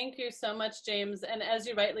 Thank you so much, James. And as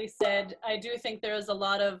you rightly said, I do think there is a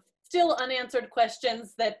lot of still unanswered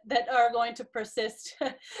questions that are going to persist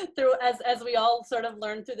through as we all sort of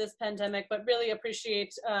learn through this pandemic, but really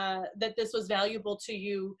appreciate that this was valuable to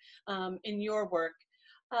you in your work.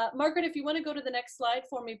 Margaret, if you want to go to the next slide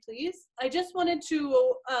for me, please. I just wanted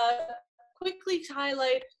to quickly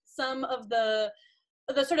highlight some of the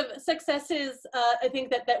sort of successes I think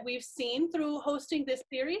that we've seen through hosting this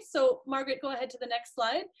series. So Margaret, go ahead to the next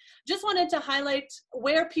slide. Just wanted to highlight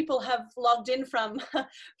where people have logged in from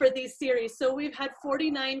for these series. So we've had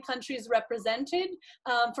 49 countries represented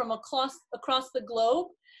from across the globe.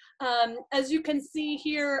 As you can see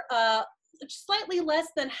here, slightly less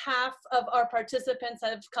than half of our participants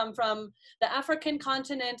have come from the African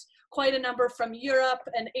continent, quite a number from Europe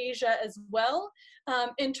and Asia as well.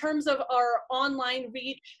 In terms of our online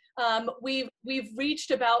reach, we've reached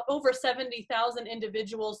about over 70,000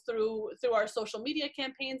 individuals through our social media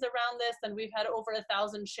campaigns around this, and we've had over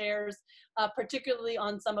 1,000 shares, particularly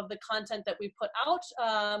on some of the content that we put out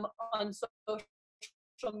on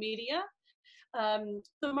social media.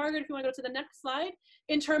 So Margaret, if you want to go to the next slide.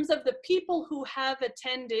 In terms of the people who have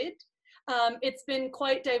attended, it's been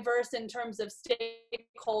quite diverse in terms of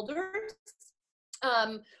stakeholders.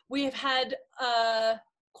 We have had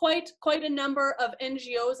quite a number of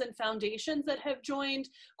NGOs and foundations that have joined,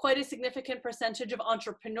 quite a significant percentage of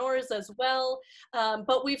entrepreneurs as well.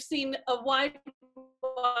 But we've seen a wide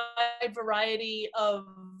variety of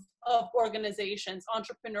organizations,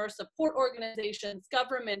 entrepreneur support organizations,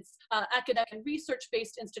 governments, academic and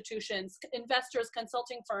research-based institutions, investors,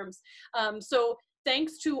 consulting firms. So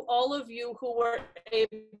thanks to all of you who were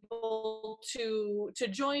able to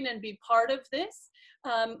join and be part of this.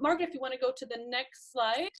 Margaret, if you want to go to the next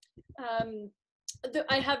slide.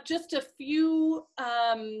 I have just a few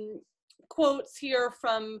quotes here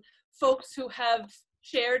from folks who have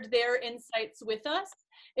shared their insights with us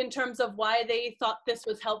in terms of why they thought this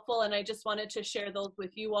was helpful, and I just wanted to share those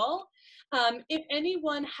with you all. If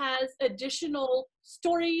anyone has additional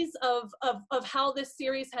stories of how this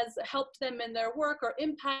series has helped them in their work or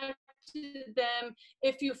impacted them,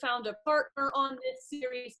 if you found a partner on this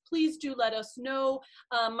series, please do let us know.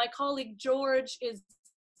 My colleague George is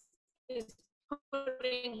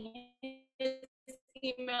putting his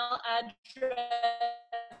email address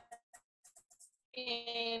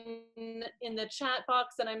in the chat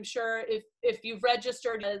box, and I'm sure if you've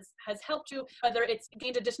registered has helped you, whether it's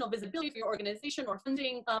gained additional visibility for your organization or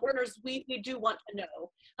funding partners, we do want to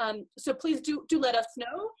know. So please do let us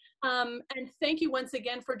know. And thank you once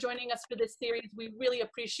again for joining us for this series. We really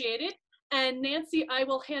appreciate it. And Nancy, I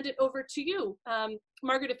will hand it over to you.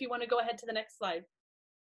 Margaret, if you want to go ahead to the next slide.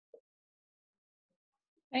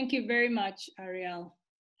 Thank you very much, Ariel.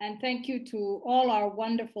 And thank you to all our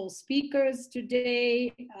wonderful speakers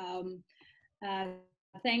today.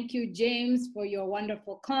 Thank you, James, for your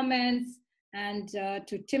wonderful comments. And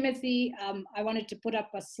to Timothy, I wanted to put up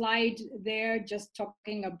a slide there just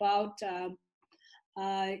talking about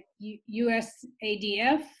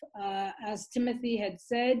USADF. As Timothy had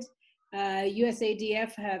said,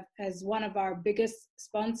 USADF as one of our biggest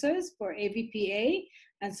sponsors for AVPA.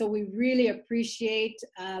 And so we really appreciate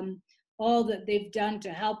all that they've done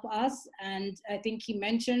to help us. And I think he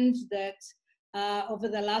mentioned that over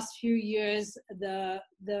the last few years, the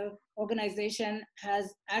organization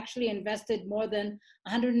has actually invested more than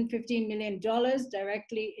 $115 million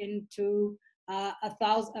directly into a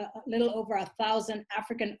little over 1,000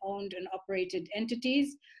 African-owned and operated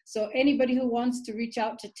entities. So anybody who wants to reach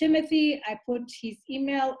out to Timothy, I put his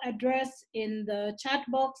email address in the chat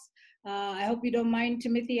box. I hope you don't mind,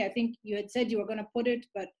 Timothy. I think you had said you were going to put it,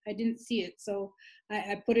 but I didn't see it. So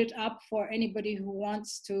I put it up for anybody who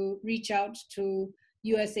wants to reach out to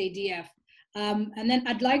USADF. And then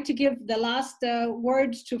I'd like to give the last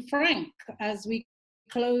word to Frank as we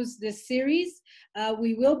close this series.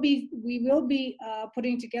 We will be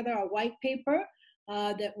putting together a white paper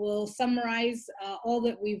that will summarize all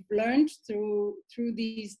that we've learned through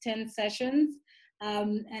these 10 sessions.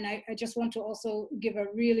 And I just want to also give a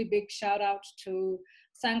really big shout out to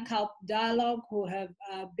Sankalp Dialogue, who have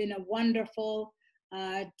been a wonderful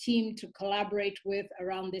team to collaborate with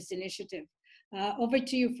around this initiative. Over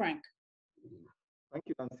to you, Frank. Thank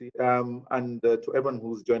you, Nancy. And to everyone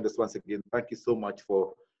who's joined us once again, thank you so much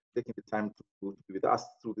for taking the time to be with us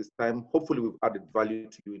through this time. Hopefully we've added value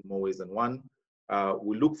to you in more ways than one.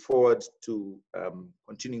 We look forward to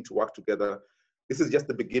continuing to work together. This is just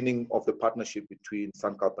the beginning of the partnership between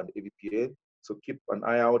Sankalp and AVPA. So keep an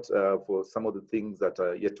eye out for some of the things that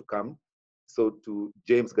are yet to come. So to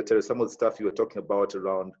James Gatera, some of the stuff you were talking about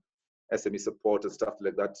around SME support and stuff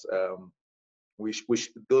like that,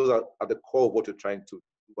 those are at the core of what we're trying to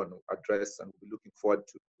address, and we're looking forward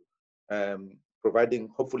to providing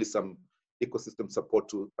hopefully some ecosystem support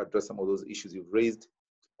to address some of those issues you've raised.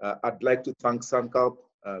 I'd like to thank Sankalp,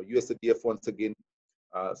 USADF once again,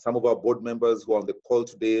 some of our board members who are on the call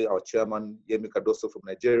today, our chairman, Yemi Cardoso from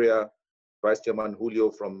Nigeria, Vice Chairman Julio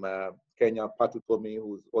from Kenya, Patu Tomi,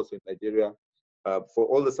 who's also in Nigeria, for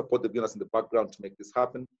all the support they've given us in the background to make this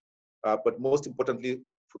happen. But most importantly,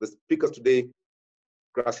 for the speakers today,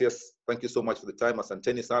 gracias, thank you so much for the time,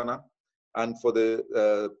 asanteni sana. And for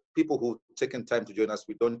the people who've taken time to join us,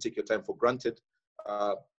 we don't take your time for granted.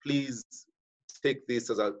 Please take this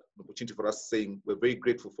as an opportunity for us saying we're very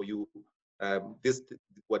grateful for you. This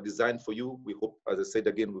were designed for you. We hope, as I said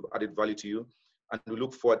again, we've added value to you. And we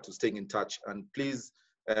look forward to staying in touch. And please,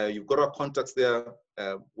 you've got our contacts there.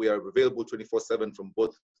 We are available 24/7 from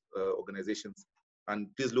both organizations.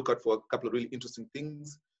 And please look out for a couple of really interesting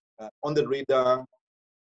things. On the radar,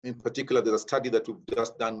 in particular, there's a study that we've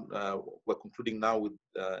just done, we're concluding now with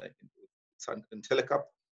Intellecap,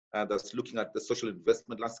 that's looking at the social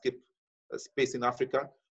investment landscape space in Africa.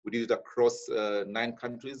 We did it across 9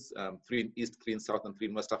 countries, 3 in East, 3 in South, and 3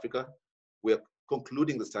 in West Africa. We are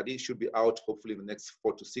concluding the study. It should be out hopefully in the next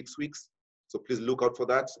 4 to 6 weeks. So please look out for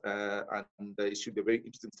that. And it should be a very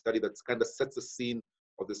interesting study that kind of sets the scene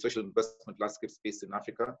of the social investment landscape space in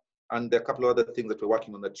Africa. And there are a couple of other things that we're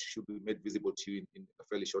working on that should be made visible to you in a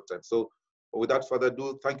fairly short time. So without further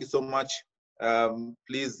ado, thank you so much.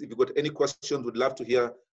 Please, if you've got any questions, we'd love to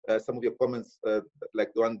hear some of your comments,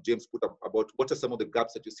 like the one James put up about what are some of the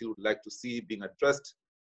gaps that you still would like to see being addressed.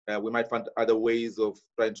 We might find other ways of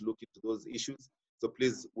trying to look into those issues. So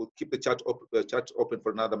please, we'll keep the chat open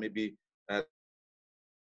for another maybe 3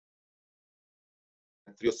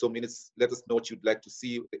 or so minutes. Let us know what you'd like to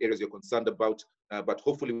see, the areas you're concerned about, but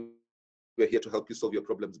hopefully we're here to help you solve your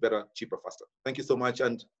problems better, cheaper, faster. Thank you so much,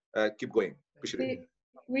 and keep going. Appreciate it.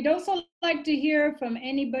 We'd also like to hear from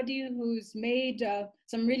anybody who's made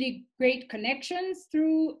some really great connections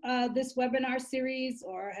through this webinar series,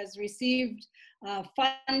 or has received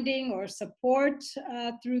funding or support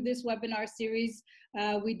through this webinar series.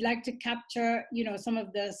 We'd like to capture, some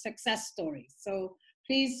of the success stories. So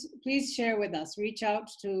please share with us. Reach out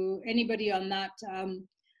to anybody on that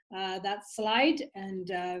that slide, and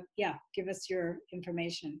yeah, give us your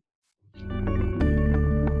information.